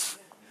steps.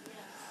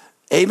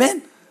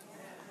 Amen.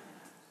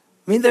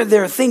 I mean,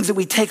 there are things that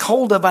we take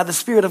hold of by the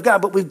Spirit of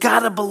God, but we've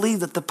got to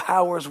believe that the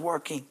power is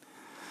working.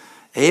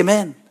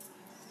 Amen.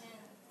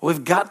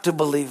 We've got to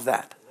believe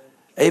that.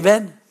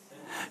 Amen.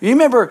 You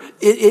remember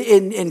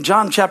in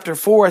John chapter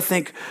 4, I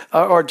think,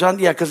 or John,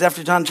 because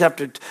after John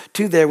chapter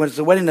 2 there, when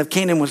the wedding of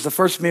Canaan was the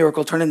first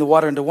miracle, turning the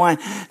water into wine.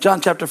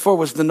 John chapter 4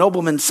 was the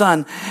nobleman's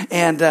son.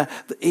 And,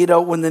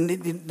 when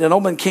the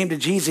nobleman came to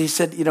Jesus, he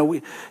said,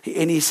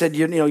 and he said,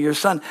 your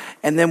son.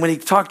 And then when he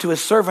talked to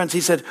his servants, he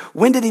said,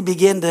 when did he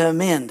begin to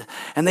amend?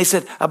 And they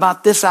said,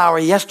 about this hour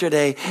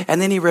yesterday. And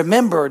then he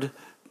remembered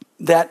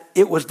that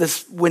it was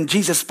this, when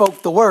Jesus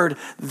spoke the word,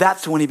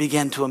 that's when he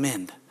began to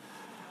amend.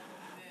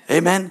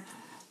 Amen.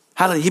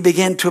 Hallelujah. He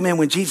began to amend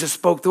when Jesus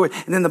spoke the word.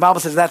 And then the Bible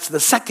says that's the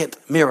second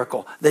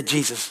miracle that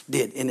Jesus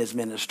did in his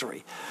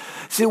ministry.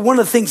 See, one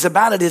of the things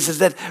about it is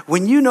that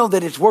when you know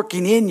that it's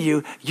working in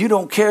you, you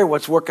don't care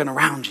what's working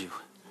around you.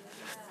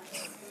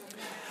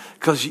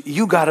 Because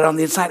you got it on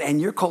the inside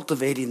and you're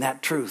cultivating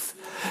that truth.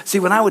 See,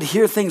 when I would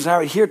hear things, I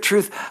would hear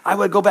truth, I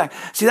would go back.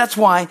 See, that's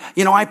why,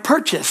 I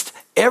purchased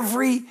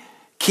every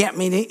camp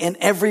meeting and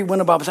every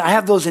Winter Bible study. I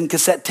have those in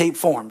cassette tape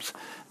forms.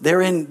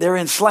 They're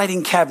in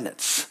sliding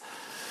cabinets.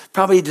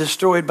 Probably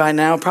destroyed by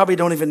now. Probably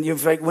don't even, you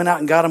went out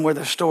and got them where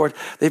they're stored.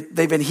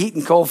 They've been heat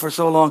and cold for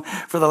so long,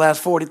 for the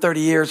last 40, 30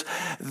 years.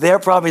 They're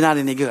probably not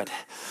any good.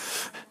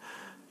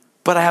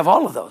 But I have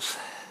all of those.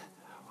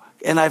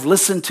 And I've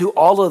listened to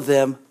all of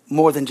them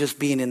more than just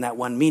being in that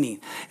one meeting.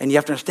 And you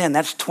have to understand,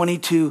 that's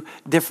 22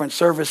 different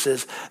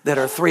services that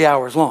are 3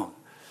 hours long.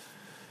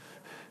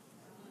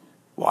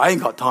 Well, I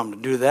ain't got time to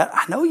do that.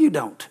 I know you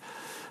don't.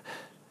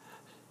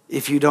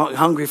 If you don't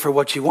hungry for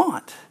what you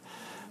want.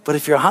 But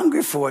if you're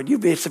hungry for it,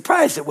 you'd be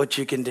surprised at what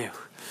you can do.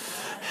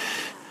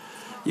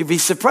 You'd be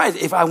surprised.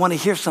 If I want to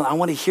hear something, I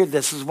want to hear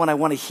this. This is what I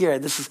want to hear.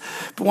 This is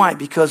why?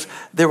 Because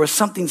there was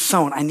something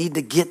sown. I need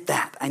to get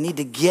that. I need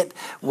to get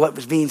what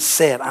was being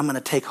said. I'm going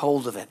to take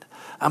hold of it.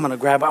 I'm going to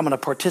grab it. I'm going to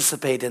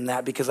participate in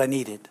that because I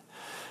need it.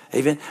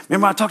 Amen.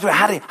 Remember I talked about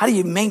how do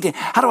you maintain,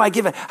 how do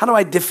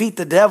I defeat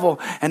the devil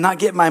and not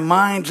get my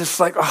mind just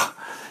like,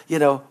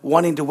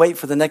 wanting to wait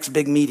for the next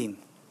big meeting.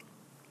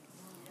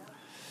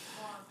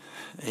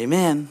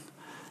 Amen.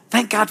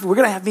 Thank God we're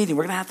going to have meeting.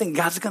 We're going to have things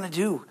God's going to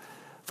do.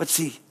 But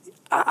see,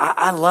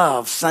 I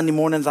love Sunday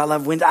mornings. I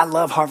love Wednesday. I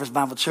love Harvest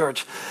Bible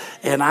Church.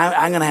 And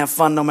I'm going to have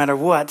fun no matter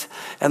what.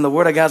 And the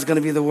Word of God is going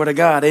to be the Word of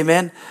God.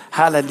 Amen?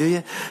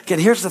 Hallelujah. Okay,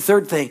 and here's the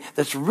third thing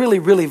that's really,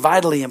 really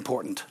vitally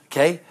important.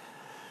 Okay?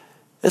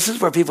 This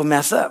is where people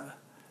mess up.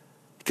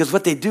 Because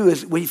what they do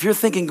is, if you're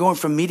thinking going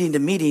from meeting to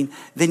meeting,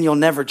 then you'll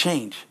never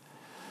change.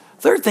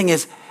 Third thing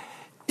is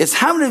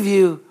how many of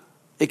you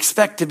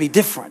expect to be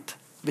different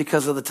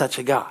because of the touch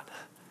of God?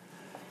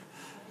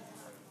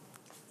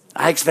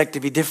 I expect to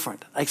be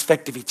different. I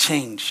expect to be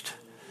changed.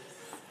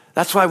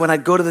 That's why when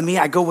I'd go to the meeting,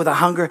 I go with a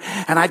hunger,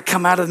 and I'd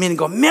come out of the meeting and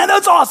go, man,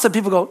 that's awesome.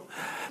 People go,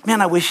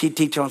 man, I wish he'd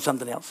teach on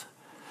something else.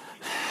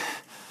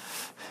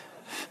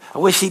 I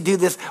wish he'd do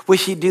this,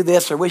 wish he'd do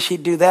this, or wish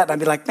he'd do that. And I'd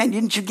be like, man,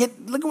 didn't you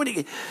get, look at what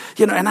he,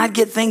 and I'd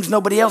get things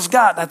nobody else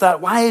got. And I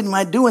thought, why am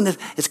I doing this?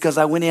 It's because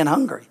I went in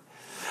hungry.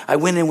 I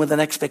went in with an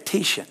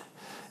expectation.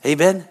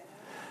 Amen?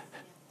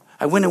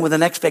 I went in with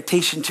an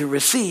expectation to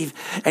receive.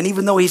 And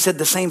even though he said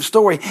the same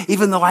story,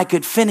 even though I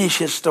could finish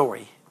his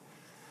story.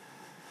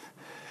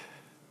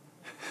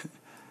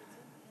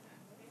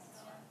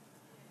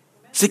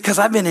 See, because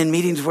I've been in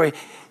meetings where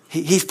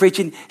he's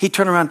preaching, he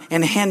turned around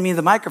and hand me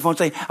the microphone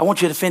saying, I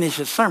want you to finish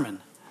his sermon.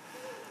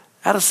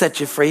 That'll set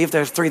you free if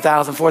there's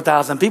 3,000,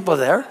 4,000 people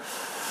there.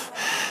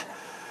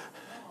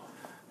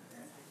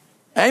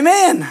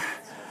 Amen.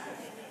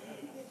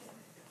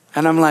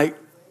 And I'm like,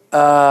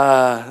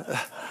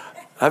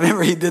 I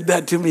remember he did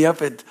that to me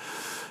up at,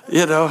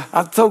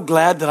 I'm so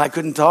glad that I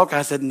couldn't talk.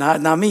 I said,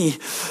 not me.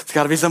 It's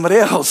got to be somebody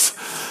else.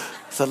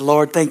 I said,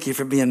 Lord, thank you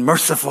for being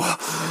merciful.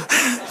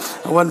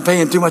 I wasn't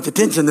paying too much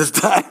attention this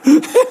time.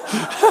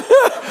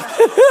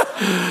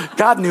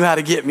 God knew how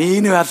to get me.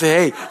 He knew how to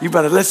say, hey, you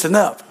better listen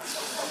up.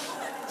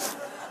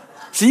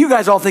 See, you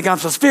guys all think I'm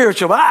so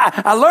spiritual, but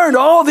I learned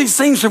all these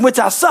things from which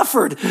I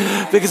suffered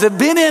because I've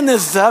been in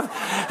this stuff,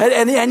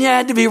 and you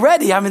had to be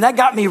ready. I mean, that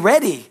got me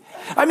ready.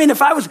 I mean,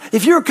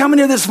 if you were coming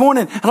here this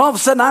morning and all of a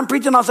sudden I'm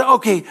preaching, I'll say,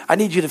 okay, I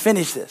need you to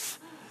finish this.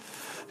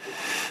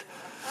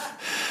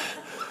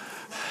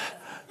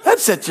 That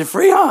set you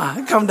free,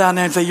 huh? Come down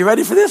there and say, you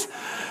ready for this?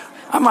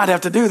 I might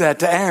have to do that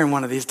to Aaron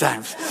one of these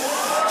times.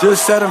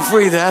 Just set him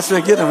free. That's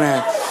what get him,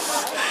 Aaron.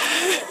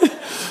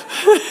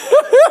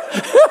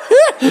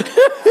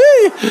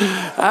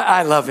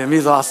 I love him.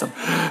 He's awesome.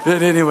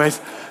 But anyways,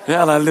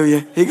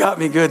 hallelujah. He got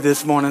me good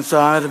this morning, so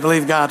I had to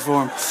believe God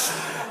for him.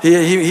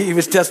 He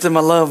was testing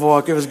my love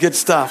walk. It was good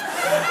stuff.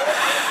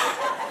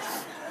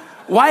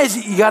 Why is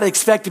it you got to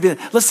expect to be?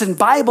 Listen,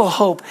 Bible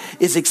hope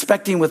is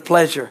expecting with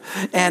pleasure.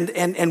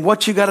 And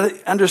what you got to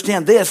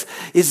understand this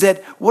is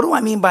that, what do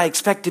I mean by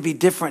expect to be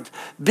different?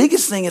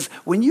 Biggest thing is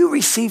when you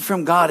receive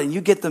from God and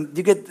you get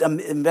a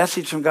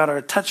message from God or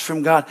a touch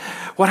from God,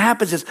 what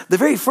happens is the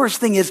very first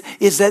thing is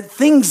that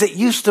things that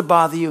used to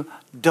bother you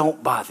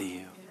don't bother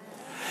you.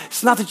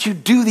 It's not that you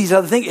do these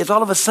other things. It's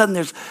all of a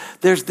sudden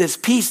there's this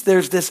peace.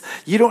 There's this,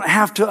 you don't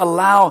have to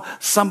allow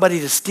somebody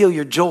to steal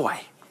your joy.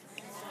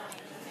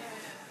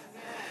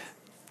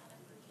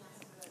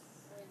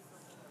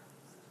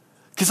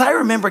 Because I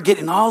remember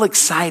getting all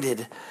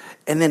excited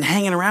and then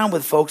hanging around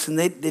with folks, and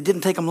it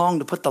didn't take them long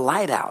to put the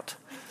light out.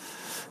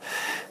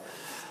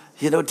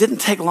 It didn't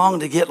take long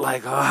to get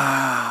like,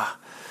 And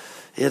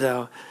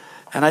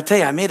I tell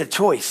you, I made a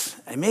choice.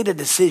 I made a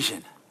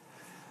decision.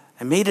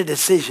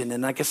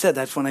 And like I said,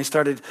 that's when I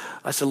said,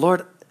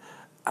 Lord,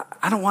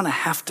 I don't want to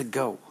have to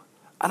go.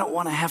 I don't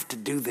want to have to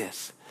do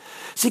this.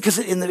 See, because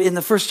in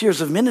the first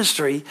years of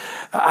ministry,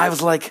 I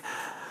was like,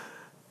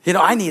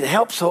 I need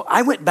help. So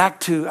I went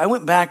back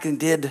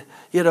and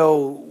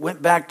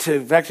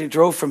actually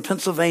drove from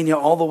Pennsylvania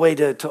all the way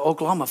to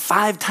Oklahoma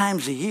 5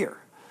 times a year.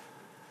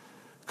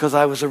 Because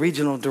I was a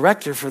regional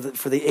director for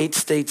the 8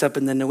 states up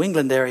in the New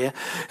England area.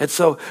 And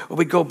so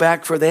we'd go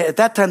back at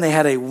that time they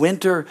had a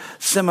winter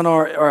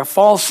seminar or a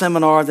fall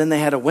seminar, then they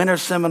had a winter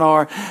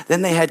seminar,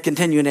 then they had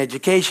continuing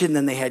education,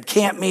 then they had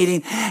camp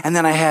meeting, and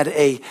then I had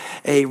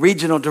a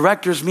regional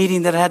directors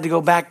meeting that I had to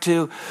go back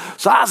to.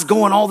 So I was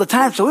going all the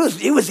time, so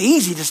it was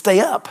easy to stay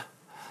up.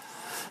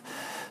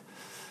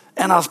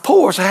 And I was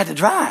poor, so I had to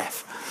drive.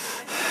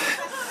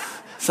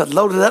 So I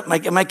loaded up.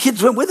 My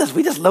kids went with us.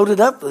 We just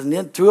loaded up and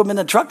then threw them in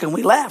the truck and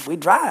we laughed.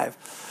 We'd drive,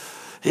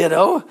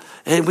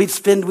 and we'd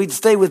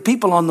stay with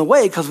people on the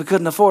way because we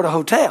couldn't afford a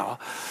hotel.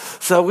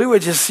 So we were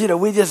just,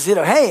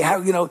 hey,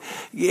 how,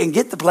 and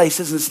get the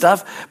places and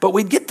stuff, but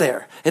we'd get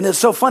there. And it's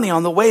so funny,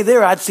 on the way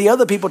there, I'd see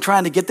other people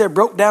trying to get there,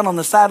 broke down on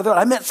the side of the road.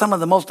 I met some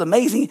of the most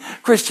amazing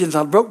Christians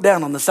broke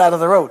down on the side of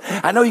the road.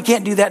 I know you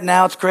can't do that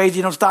now. It's crazy.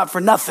 You don't stop for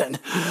nothing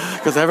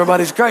because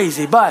everybody's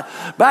crazy. But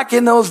back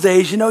in those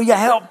days, you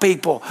help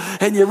people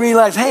and you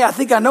realize, hey, I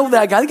think I know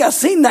that guy. I think I've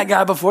seen that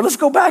guy before. Let's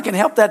go back and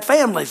help that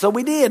family. So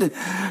we did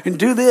and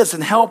do this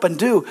and help and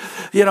do,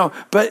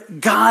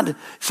 but God,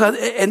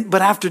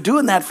 but after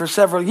doing that for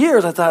several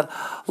years, I thought,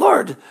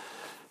 Lord,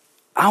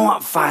 I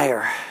want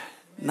fire,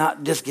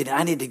 not just get it.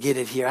 I need to get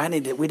it here. I'm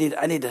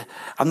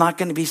not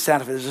going to be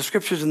satisfied. There's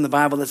scriptures in the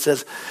Bible that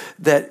says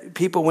that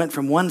people went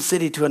from one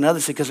city to another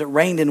city because it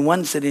rained in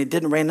one city, it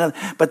didn't rain in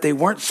another, but they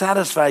weren't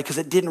satisfied because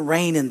it didn't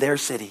rain in their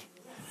city.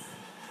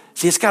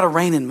 See, it's got to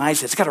rain in my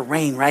city. It's got to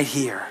rain right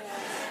here.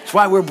 It's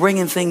why we're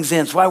bringing things in.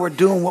 It's why we're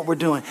doing what we're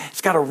doing.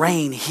 It's got to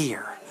rain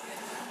here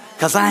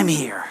because I'm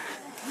here.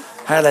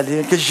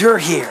 Hallelujah. Because you're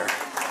here.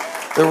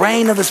 The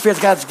rain of the Spirit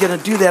of God's going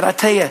to do that. I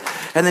tell you,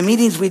 and the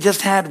meetings we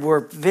just had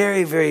were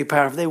very, very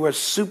powerful. They were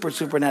super,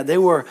 super nice.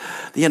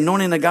 The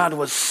anointing of God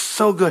was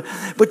so good.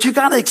 But you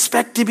got to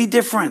expect to be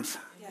different.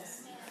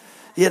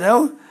 You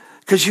know?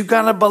 Because you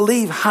got to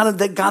believe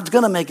that God's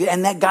going to make it,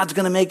 and that God's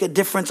going to make a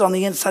difference on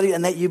the inside of you,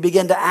 and that you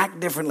begin to act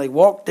differently,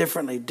 walk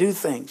differently, do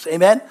things.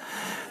 Amen?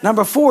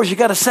 Number 4 is you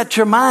got to set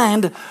your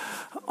mind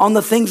on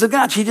the things of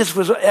God.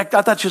 I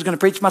thought she was going to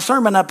preach my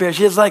sermon up here.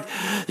 She was like,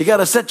 you got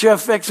to set your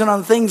affection on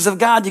the things of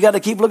God. You got to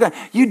keep looking.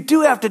 You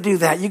do have to do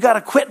that. You got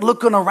to quit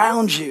looking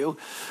around you.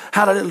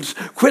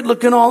 Quit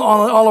looking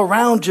all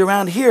around you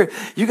around here.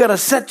 You got to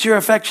set your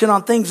affection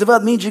on things of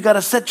God. It means you got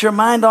to set your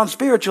mind on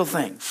spiritual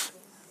things.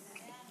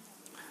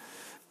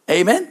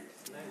 Amen?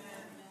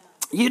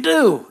 You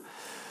do.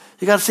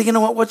 You got to say, you know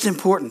what? What's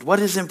important? What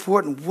is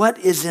important? What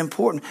is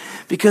important?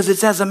 Because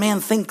it's as a man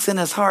thinks in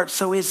his heart,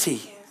 so is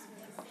he.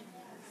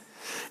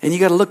 And you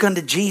got to look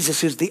unto Jesus,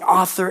 who's the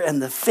author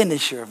and the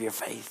finisher of your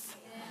faith.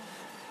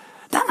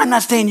 Now, I'm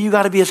not saying you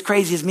got to be as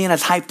crazy as me and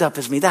as hyped up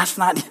as me. That's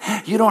not,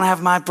 you don't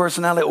have my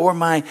personality or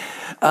my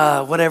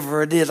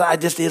whatever it is. I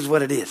just is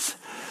what it is.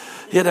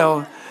 You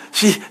know,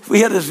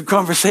 we had this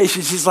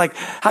conversation. She's like,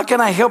 how can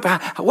I help?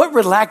 What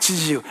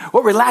relaxes you?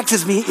 What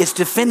relaxes me is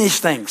to finish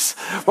things.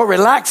 What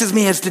relaxes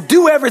me is to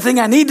do everything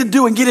I need to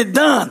do and get it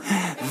done.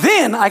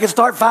 Then I can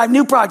start 5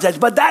 new projects,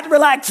 but that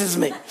relaxes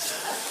me.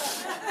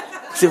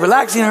 See,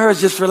 relaxing her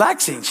is just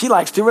relaxing. She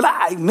likes to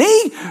relax.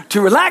 Me, to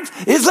relax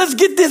is let's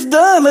get this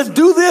done. Let's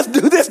do this,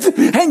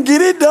 and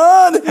get it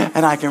done.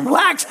 And I can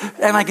relax,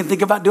 and I can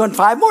think about doing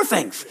 5 more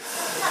things.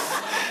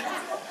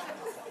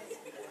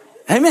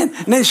 Amen.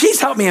 And then she's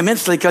helped me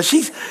immensely because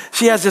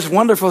she has this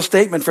wonderful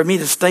statement for me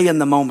to stay in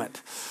the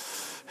moment.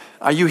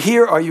 Are you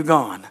here or are you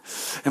gone?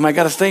 And I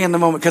got to stay in the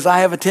moment because I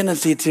have a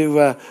tendency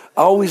to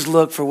always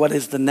look for what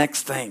is the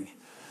next thing.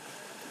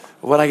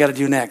 What I got to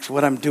do next,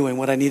 what I'm doing,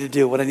 what I need to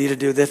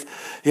do this,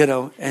 you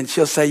know. And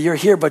she'll say, you're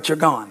here, but you're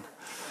gone.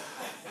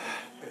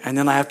 And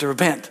then I have to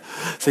repent.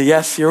 Say,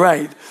 yes, you're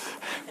right.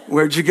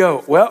 Where'd you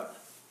go? Well,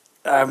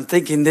 I'm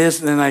thinking this,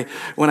 and then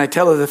when I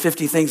tell her the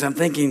 50 things I'm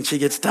thinking, she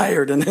gets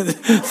tired and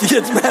she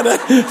gets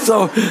mad.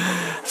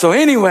 So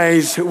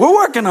anyways, we're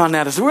working on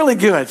that. It's really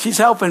good. She's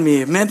helping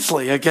me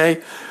immensely,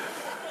 okay?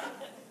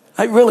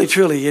 Really,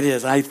 truly, it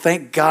is. I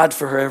thank God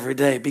for her every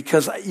day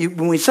because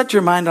when we set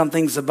your mind on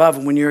things above,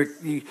 and when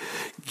you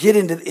get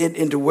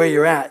into where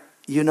you're at,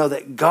 you know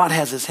that God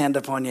has his hand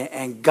upon you,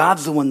 and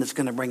God's the one that's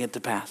going to bring it to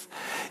pass.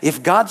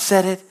 If God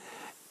said it,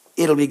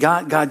 it'll be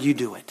God. God, you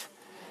do it.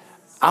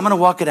 I'm going to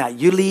walk it out.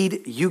 You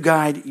lead, you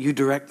guide, you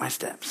direct my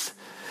steps.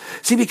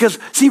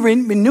 See,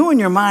 renewing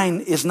your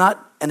mind is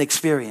not an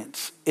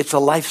experience. It's a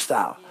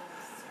lifestyle.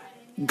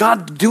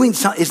 God doing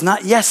something is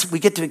not, yes, we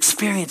get to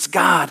experience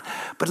God,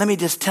 but let me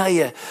just tell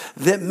you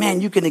that,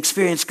 man, you can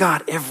experience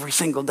God every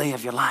single day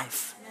of your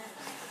life.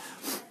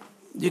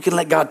 You can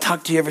let God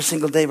talk to you every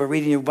single day by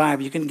reading your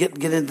Bible. You can get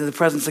into the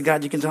presence of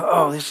God. You can say,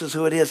 oh, this is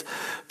who it is.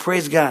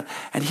 Praise God.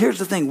 And here's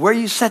the thing. Where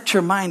you set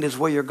your mind is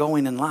where you're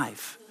going in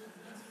life.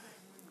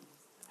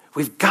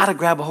 We've got to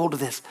grab a hold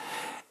of this.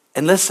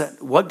 And listen,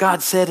 what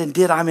God said and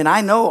did,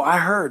 I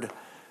heard.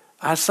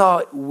 I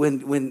saw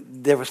when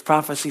there was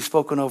prophecy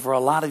spoken over a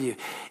lot of you,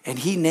 and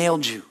he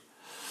nailed you.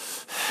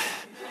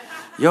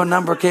 Your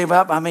number came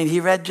up. He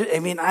read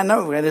you. I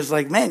know. And it's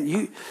like, man,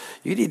 you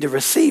need to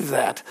receive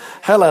that.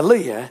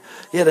 Hallelujah.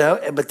 You know,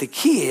 but the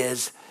key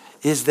is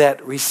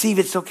that receive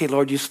it. It's okay,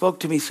 Lord, you spoke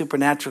to me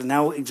supernaturally.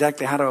 Now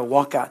exactly how do I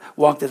walk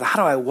this?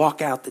 How do I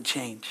walk out the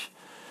change?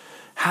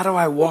 How do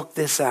I walk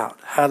this out?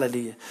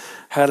 Hallelujah.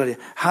 Hallelujah.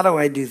 How do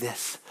I do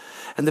this?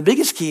 And the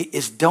biggest key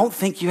is don't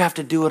think you have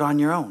to do it on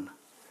your own.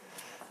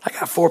 I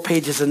got 4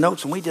 pages of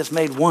notes and we just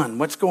made 1.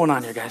 What's going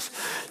on here, guys?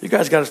 You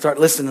guys got to start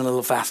listening a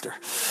little faster.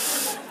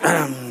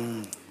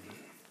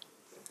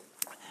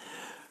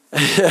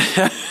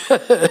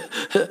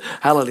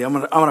 Hallelujah. I'm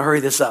gonna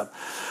hurry this up.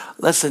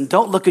 Listen,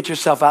 don't look at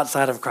yourself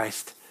outside of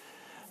Christ.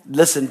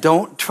 Listen,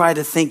 don't try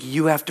to think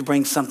you have to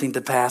bring something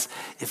to pass.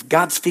 If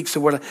God speaks a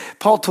word,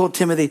 Paul told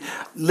Timothy,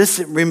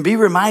 listen, be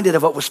reminded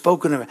of what was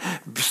spoken of.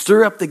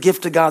 Stir up the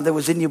gift of God that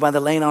was in you by the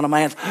laying on of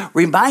my hands.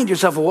 Remind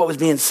yourself of what was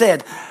being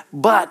said.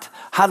 But,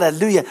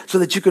 hallelujah, so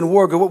that you can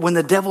war. When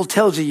the devil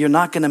tells you you're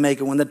not going to make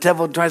it, when the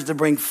devil tries to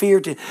bring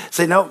fear to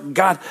say, no,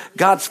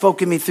 God spoke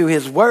to me through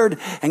his word,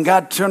 and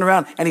God turned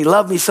around and he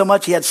loved me so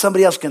much he had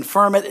somebody else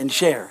confirm it and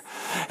share.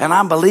 And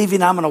I'm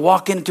believing I'm going to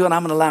walk into it and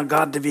I'm going to allow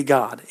God to be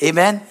God.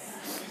 Amen?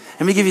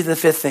 Let me give you the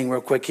 5th thing real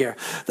quick here.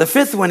 The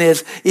 5th one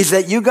is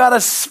that you got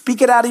to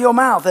speak it out of your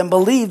mouth and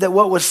believe that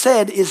what was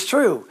said is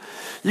true.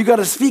 You got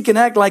to speak and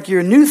act like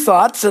your new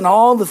thoughts and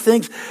all the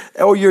things,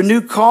 or your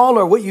new call,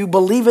 or what you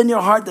believe in your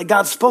heart that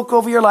God spoke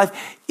over your life,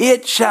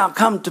 it shall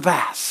come to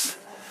pass.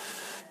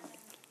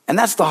 And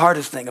that's the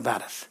hardest thing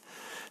about it.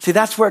 See,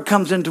 that's where it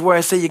comes into where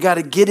I say you got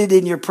to get it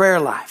in your prayer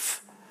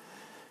life.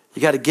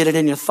 You got to get it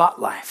in your thought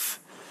life.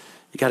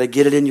 You got to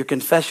get it in your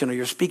confession or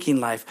your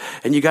speaking life.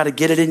 And you got to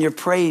get it in your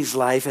praise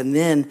life. And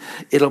then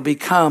it'll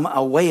become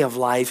a way of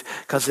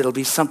life because it'll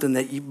be something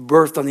that you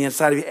birthed on the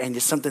inside of you and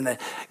it's something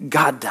that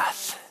God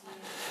does.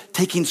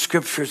 Taking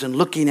scriptures and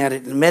looking at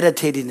it and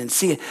meditating and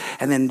seeing it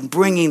and then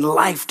bringing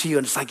life to you.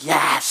 And it's like,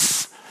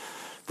 yes,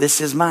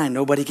 this is mine.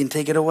 Nobody can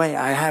take it away.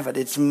 I have it.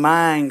 It's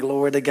mine.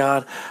 Glory to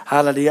God.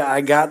 Hallelujah.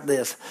 I got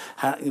this.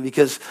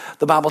 Because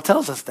the Bible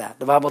tells us that.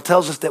 The Bible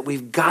tells us that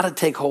we've got to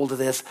take hold of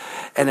this.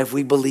 And if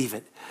we believe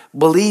it.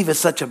 Believe is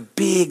such a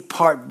big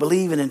part,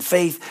 believing in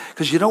faith,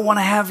 because you don't want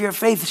to have your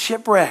faith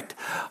shipwrecked.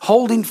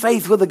 Holding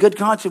faith with a good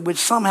conscience, which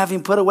some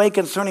having put away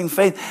concerning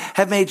faith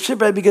have made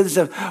shipwreck because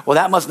they said, well,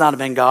 that must not have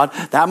been God.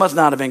 That must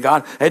not have been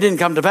God. It didn't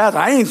come to pass.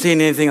 I ain't seen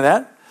anything of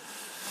that.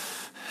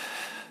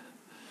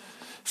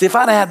 See, if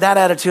I'd had that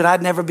attitude,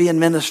 I'd never be in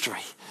ministry.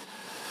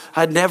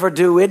 I'd never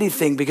do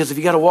anything because if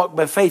you got to walk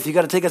by faith, you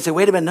got to take and say,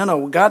 wait a minute,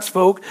 no, God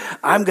spoke.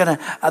 I'm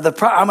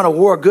gonna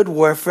war a good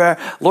warfare.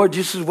 Lord,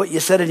 this is what you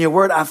said in your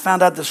word. I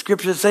found out the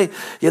scriptures say,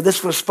 yeah,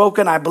 this was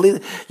spoken. I believe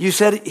it. You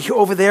said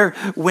over there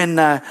when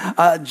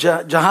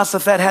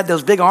Jehoshaphat had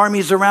those big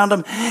armies around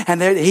him,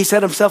 and he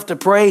set himself to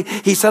pray.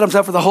 He set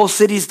himself for the whole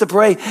cities to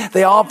pray.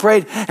 They all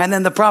prayed, and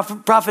then the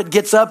prophet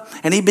gets up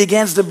and he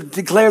begins to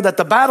declare that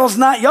the battle's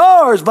not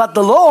yours, but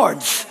the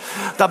Lord's.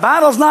 The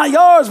battle's not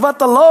yours, but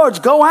the Lord's.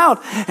 Go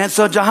out. And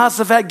so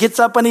Jehoshaphat gets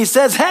up and he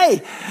says,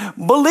 hey,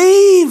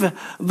 believe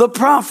the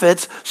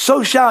prophets,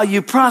 so shall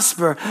you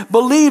prosper.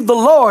 Believe the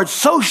Lord,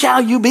 so shall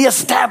you be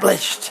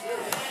established.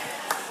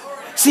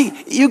 See,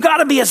 you got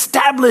to be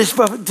established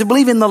to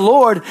believe in the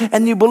Lord,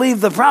 and you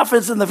believe the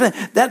prophets and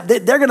that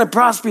they're going to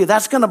prosper you.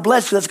 That's going to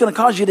bless you. That's going to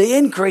cause you to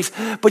increase.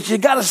 But you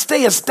got to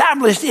stay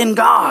established in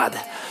God.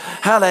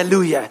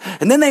 Hallelujah.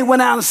 And then they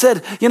went out and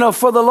said,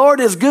 for the Lord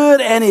is good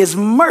and his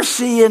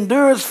mercy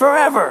endures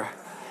forever.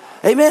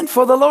 Amen.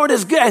 For the Lord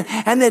is good.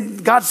 And then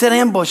God set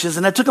ambushes,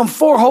 and it took them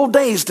 4 whole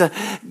days to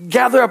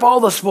gather up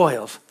all the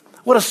spoils.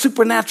 What a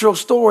supernatural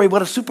story.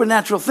 What a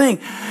supernatural thing.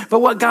 But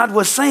what God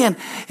was saying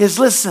is,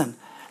 listen,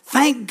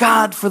 thank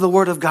God for the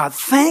word of God.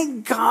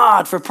 Thank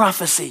God for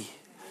prophecy.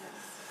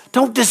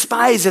 Don't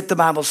despise it, the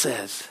Bible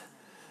says.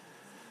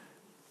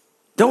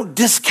 Don't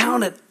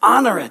discount it.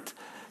 Honor it.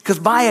 Because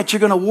by it,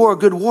 you're going to war a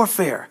good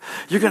warfare.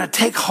 You're going to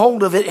take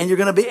hold of it, and you're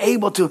going to be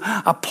able to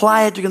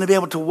apply it. You're going to be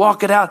able to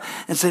walk it out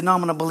and say, no, I'm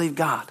going to believe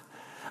God.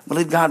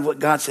 Believe God, what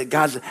God said.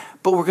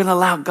 But we're going to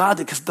allow God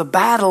to, because the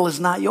battle is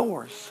not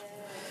yours.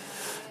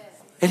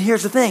 And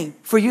here's the thing.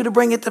 For you to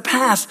bring it to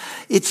pass,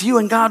 it's you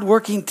and God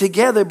working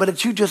together, but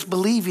it's you just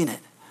believing it.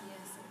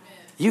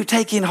 You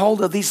taking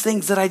hold of these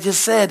things that I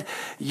just said,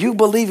 you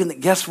believe in it.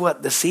 Guess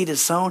what? The seed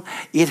is sown.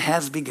 It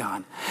has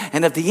begun.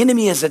 And if the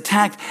enemy is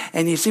attacked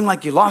and you seem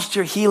like you lost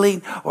your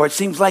healing, or it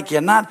seems like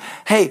you're not,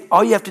 hey,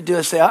 all you have to do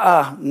is say,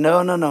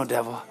 no,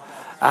 devil.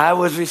 I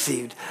was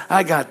received.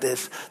 I got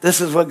this.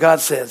 This is what God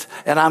says,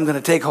 and I'm going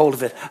to take hold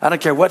of it. I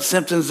don't care what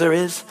symptoms there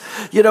is.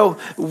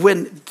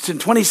 When in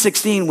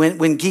 2016,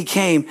 when Guy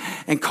came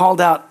and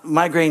called out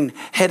migraine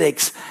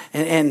headaches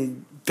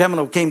and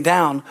Pamela came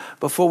down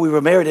before we were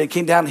married. It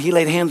came down and he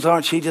laid hands on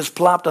her. She just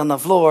plopped on the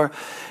floor.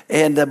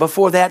 And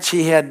before that,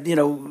 she had,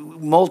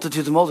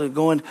 multitudes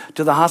going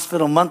to the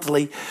hospital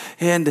monthly.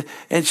 And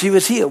she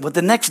was healed. But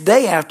the next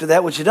day after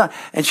that, what she done,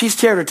 and she's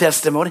shared her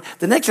testimony.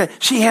 The next day,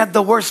 she had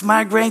the worst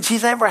migraine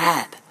she's ever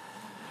had.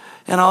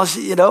 And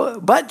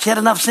but she had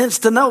enough sense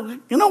to know,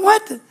 you know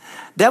what?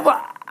 Devil,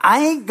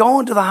 I ain't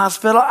going to the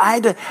hospital.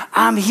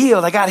 I'm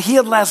healed. I got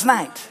healed last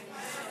night.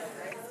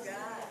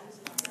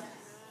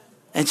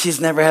 And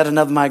she's never had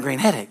another migraine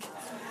headache.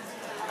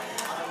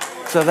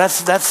 So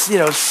that's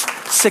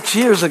 6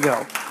 years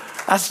ago.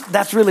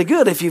 That's really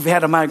good if you've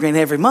had a migraine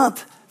every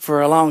month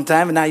for a long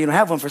time and now you don't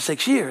have one for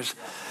 6 years.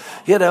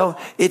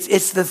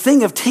 It's the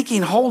thing of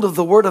taking hold of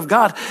the word of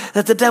God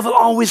that the devil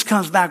always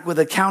comes back with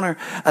a counter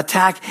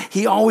attack.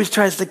 He always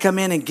tries to come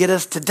in and get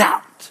us to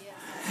doubt.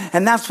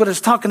 And that's what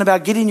it's talking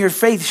about. Getting your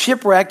faith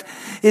shipwrecked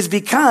is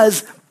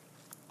because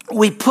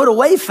we put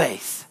away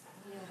faith.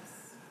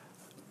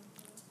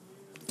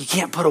 You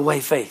can't put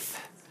away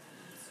faith.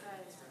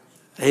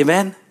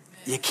 Amen?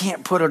 You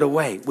can't put it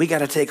away. We got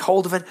to take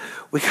hold of it.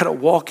 We got to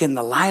walk in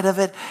the light of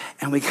it.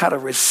 And we got to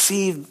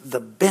receive the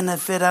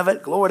benefit of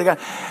it. Glory to God.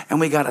 And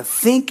we got to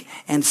think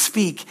and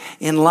speak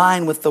in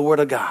line with the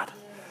word of God.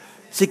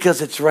 See, because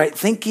it's right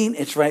thinking,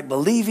 it's right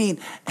believing,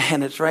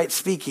 and it's right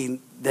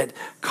speaking that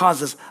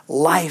causes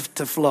life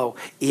to flow.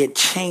 It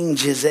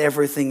changes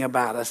everything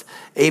about us.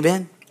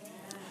 Amen?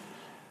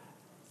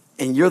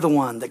 And you're the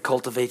one that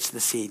cultivates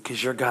the seed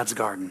because you're God's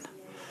garden.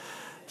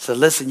 So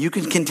listen, you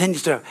can continue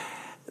to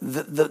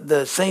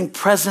the same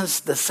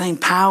presence, the same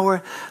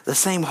power, the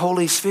same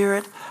Holy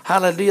Spirit,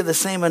 hallelujah, the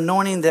same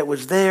anointing that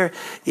was there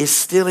is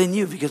still in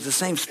you because the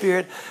same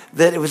Spirit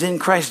that it was in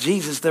Christ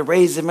Jesus that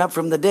raised him up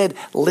from the dead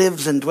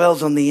lives and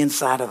dwells on the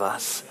inside of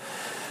us.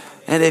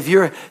 And if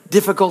you're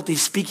difficulty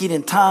speaking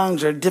in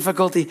tongues or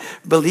difficulty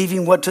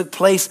believing what took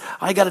place,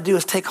 all you got to do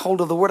is take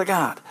hold of the Word of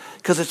God,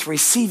 because it's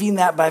receiving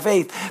that by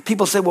faith.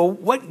 People say, well,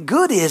 what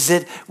good is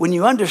it when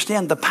you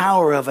understand the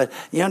power of it,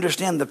 you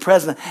understand the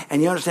presence,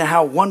 and you understand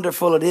how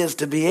wonderful it is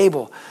to be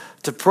able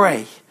to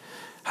pray,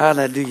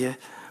 hallelujah,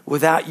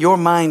 without your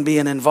mind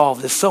being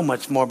involved is so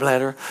much more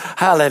better.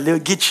 Hallelujah.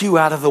 Get you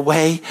out of the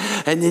way,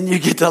 and then you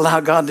get to allow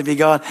God to be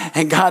God,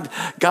 and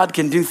God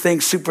can do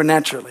things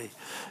supernaturally.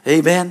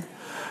 Amen.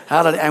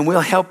 And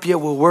we'll help you.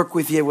 We'll work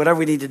with you, whatever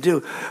we need to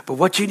do. But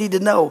what you need to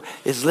know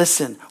is,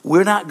 listen,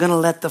 we're not going to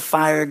let the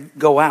fire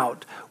go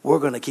out. We're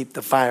going to keep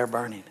the fire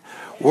burning.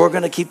 We're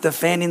going to keep the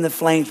fanning the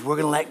flames. We're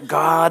going to let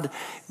God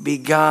be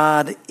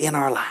God in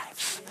our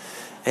lives.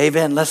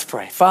 Amen. Let's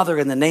pray. Father,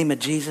 in the name of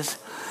Jesus,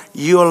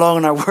 you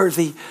alone are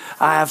worthy.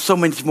 I have so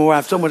much more. I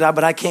have so much,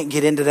 but I can't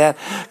get into that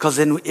because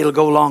then it'll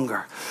go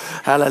longer.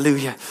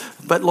 Hallelujah.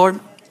 But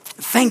Lord,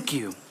 thank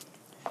you.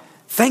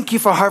 Thank you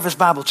for Harvest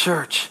Bible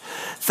Church.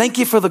 Thank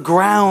you for the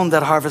ground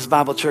that Harvest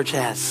Bible Church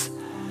has.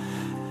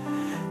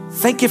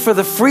 Thank you for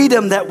the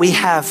freedom that we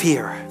have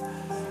here.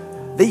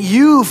 That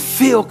you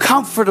feel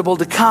comfortable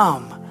to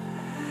come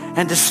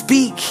and to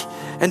speak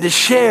and to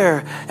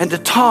share and to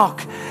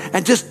talk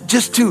and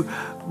just to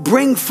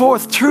bring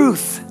forth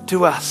truth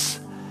to us.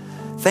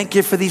 Thank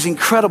you for these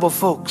incredible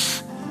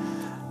folks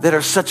that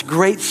are such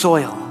great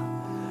soil.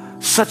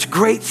 Such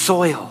great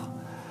soil.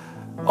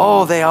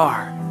 Oh, they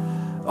are.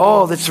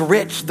 Oh, that's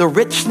rich. The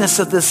richness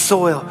of this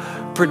soil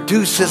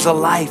produces a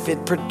life.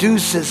 It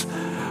produces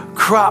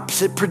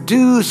crops. It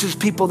produces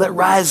people that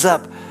rise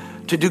up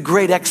to do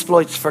great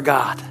exploits for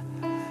God.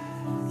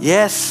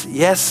 Yes,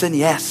 yes, and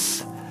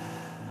yes.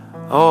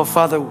 Oh,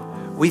 Father,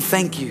 we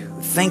thank you.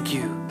 Thank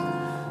you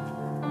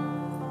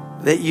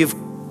that you've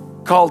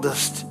called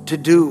us to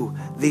do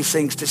these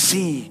things, to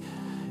see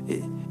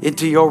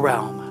into your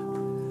realm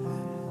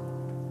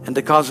and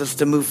to cause us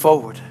to move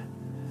forward.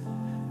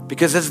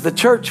 Because as the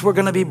church, we're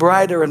going to be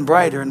brighter and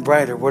brighter and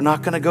brighter. We're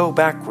not going to go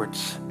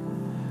backwards.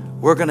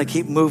 We're going to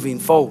keep moving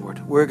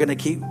forward. We're going to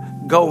keep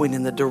going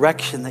in the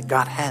direction that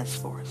God has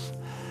for us.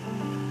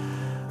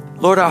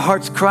 Lord, our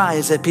heart's cry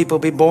is that people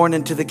be born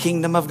into the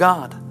kingdom of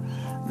God.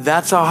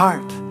 That's our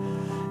heart.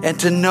 And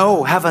to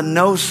know, have a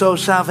know-so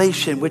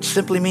salvation, which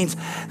simply means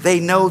they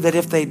know that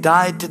if they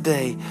died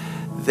today,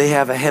 they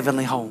have a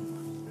heavenly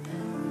home.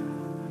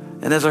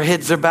 And as our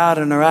heads are bowed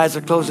and our eyes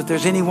are closed, if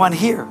there's anyone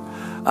here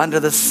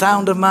under the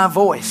sound of my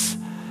voice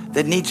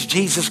that needs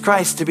Jesus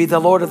Christ to be the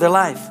Lord of their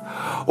life,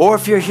 or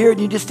if you're here and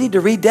you just need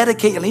to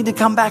rededicate, you need to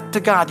come back to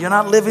God, you're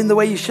not living the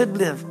way you should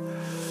live,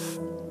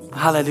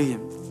 hallelujah,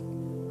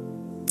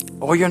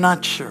 or you're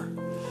not sure,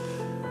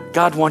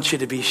 God wants you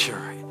to be sure.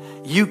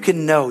 You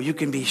can know, you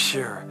can be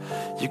sure,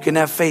 you can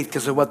have faith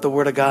because of what the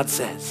Word of God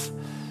says.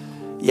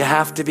 You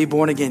have to be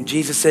born again.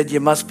 Jesus said you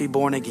must be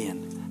born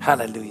again.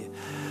 Hallelujah.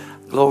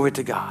 Glory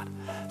to God.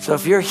 So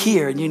if you're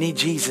here and you need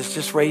Jesus,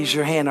 just raise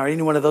your hand or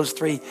any one of those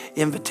 3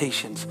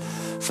 invitations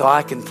so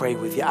I can pray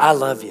with you. I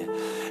love you.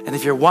 And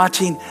if you're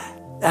watching,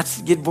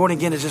 that's get born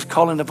again is just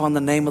calling upon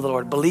the name of the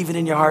Lord, believing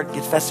in your heart,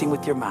 confessing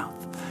with your mouth.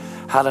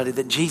 Hallelujah,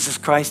 that Jesus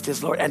Christ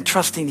is Lord, and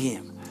trusting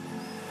Him.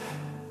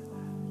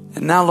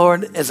 And now,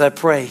 Lord, as I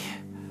pray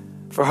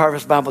for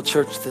Harvest Bible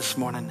Church this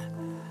morning,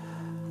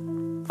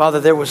 Father,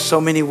 there were so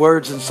many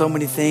words and so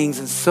many things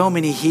and so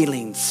many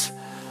healings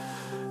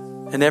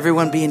and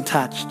everyone being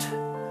touched.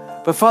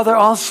 But Father,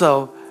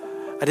 also,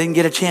 I didn't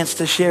get a chance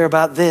to share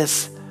about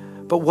this,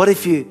 but what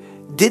if you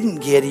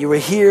didn't get it? You were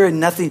here and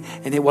nothing,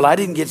 and I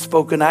didn't get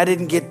spoken. I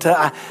didn't get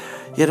to,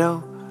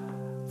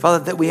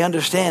 Father, that we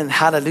understand,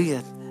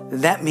 hallelujah,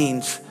 that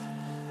means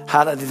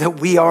that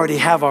we already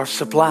have our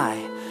supply.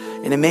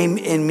 And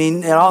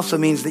it also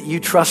means that you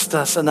trust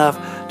us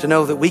enough to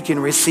know that we can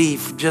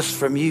receive just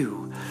from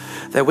you,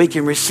 that we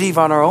can receive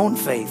on our own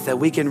faith, that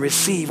we can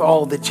receive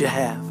all that you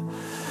have.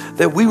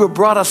 That we were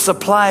brought a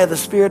supply of the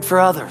Spirit for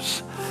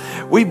others.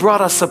 We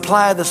brought a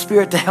supply of the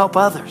Spirit to help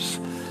others.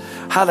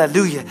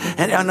 Hallelujah.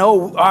 And I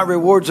know our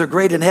rewards are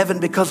great in heaven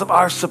because of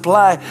our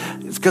supply.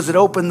 It's because it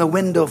opened the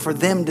window for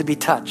them to be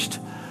touched.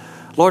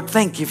 Lord,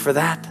 thank you for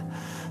that.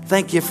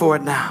 Thank you for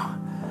it now.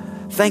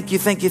 Thank you,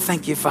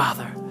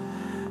 Father.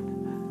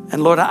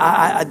 And Lord,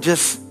 I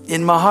just,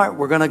 in my heart,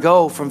 we're going to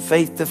go from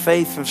faith to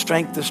faith, from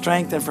strength to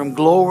strength, and from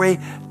glory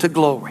to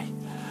glory.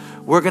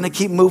 We're going to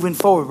keep moving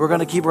forward. We're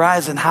going to keep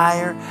rising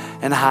higher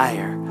and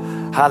higher.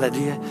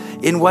 Hallelujah.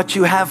 In what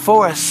you have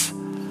for us.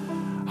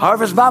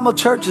 Harvest Bible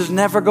Church is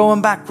never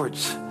going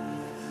backwards.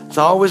 It's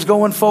always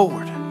going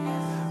forward.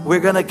 We're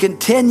going to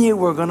continue.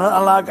 We're going to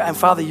allow, and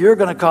Father, you're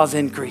going to cause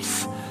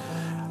increase.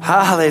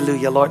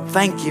 Hallelujah, Lord.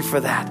 Thank you for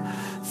that.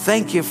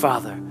 Thank you,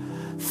 Father.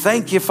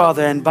 Thank you,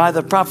 Father. And by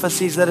the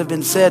prophecies that have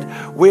been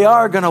said, we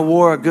are going to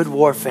war a good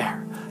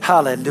warfare.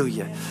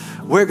 Hallelujah.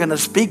 We're going to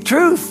speak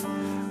truth.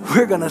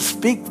 We're going to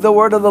speak the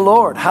word of the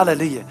Lord.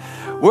 Hallelujah.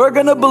 We're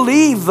going to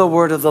believe the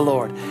word of the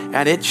Lord,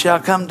 and it shall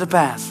come to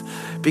pass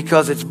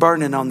because it's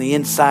burning on the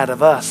inside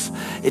of us.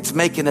 It's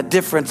making a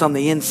difference on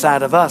the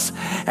inside of us,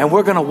 and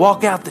we're going to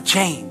walk out the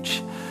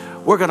change.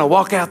 We're going to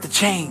walk out the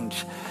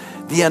change.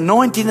 The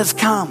anointing has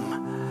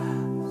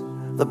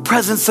come. The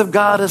presence of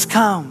God has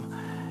come.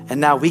 And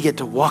now we get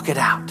to walk it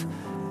out,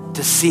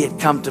 to see it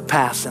come to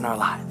pass in our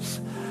lives.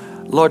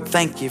 Lord,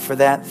 thank you for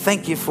that.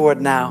 Thank you for it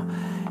now.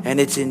 And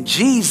it's in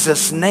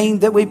Jesus' name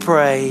that we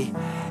pray.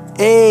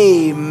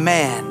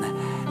 Amen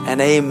and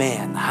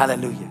amen.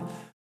 Hallelujah.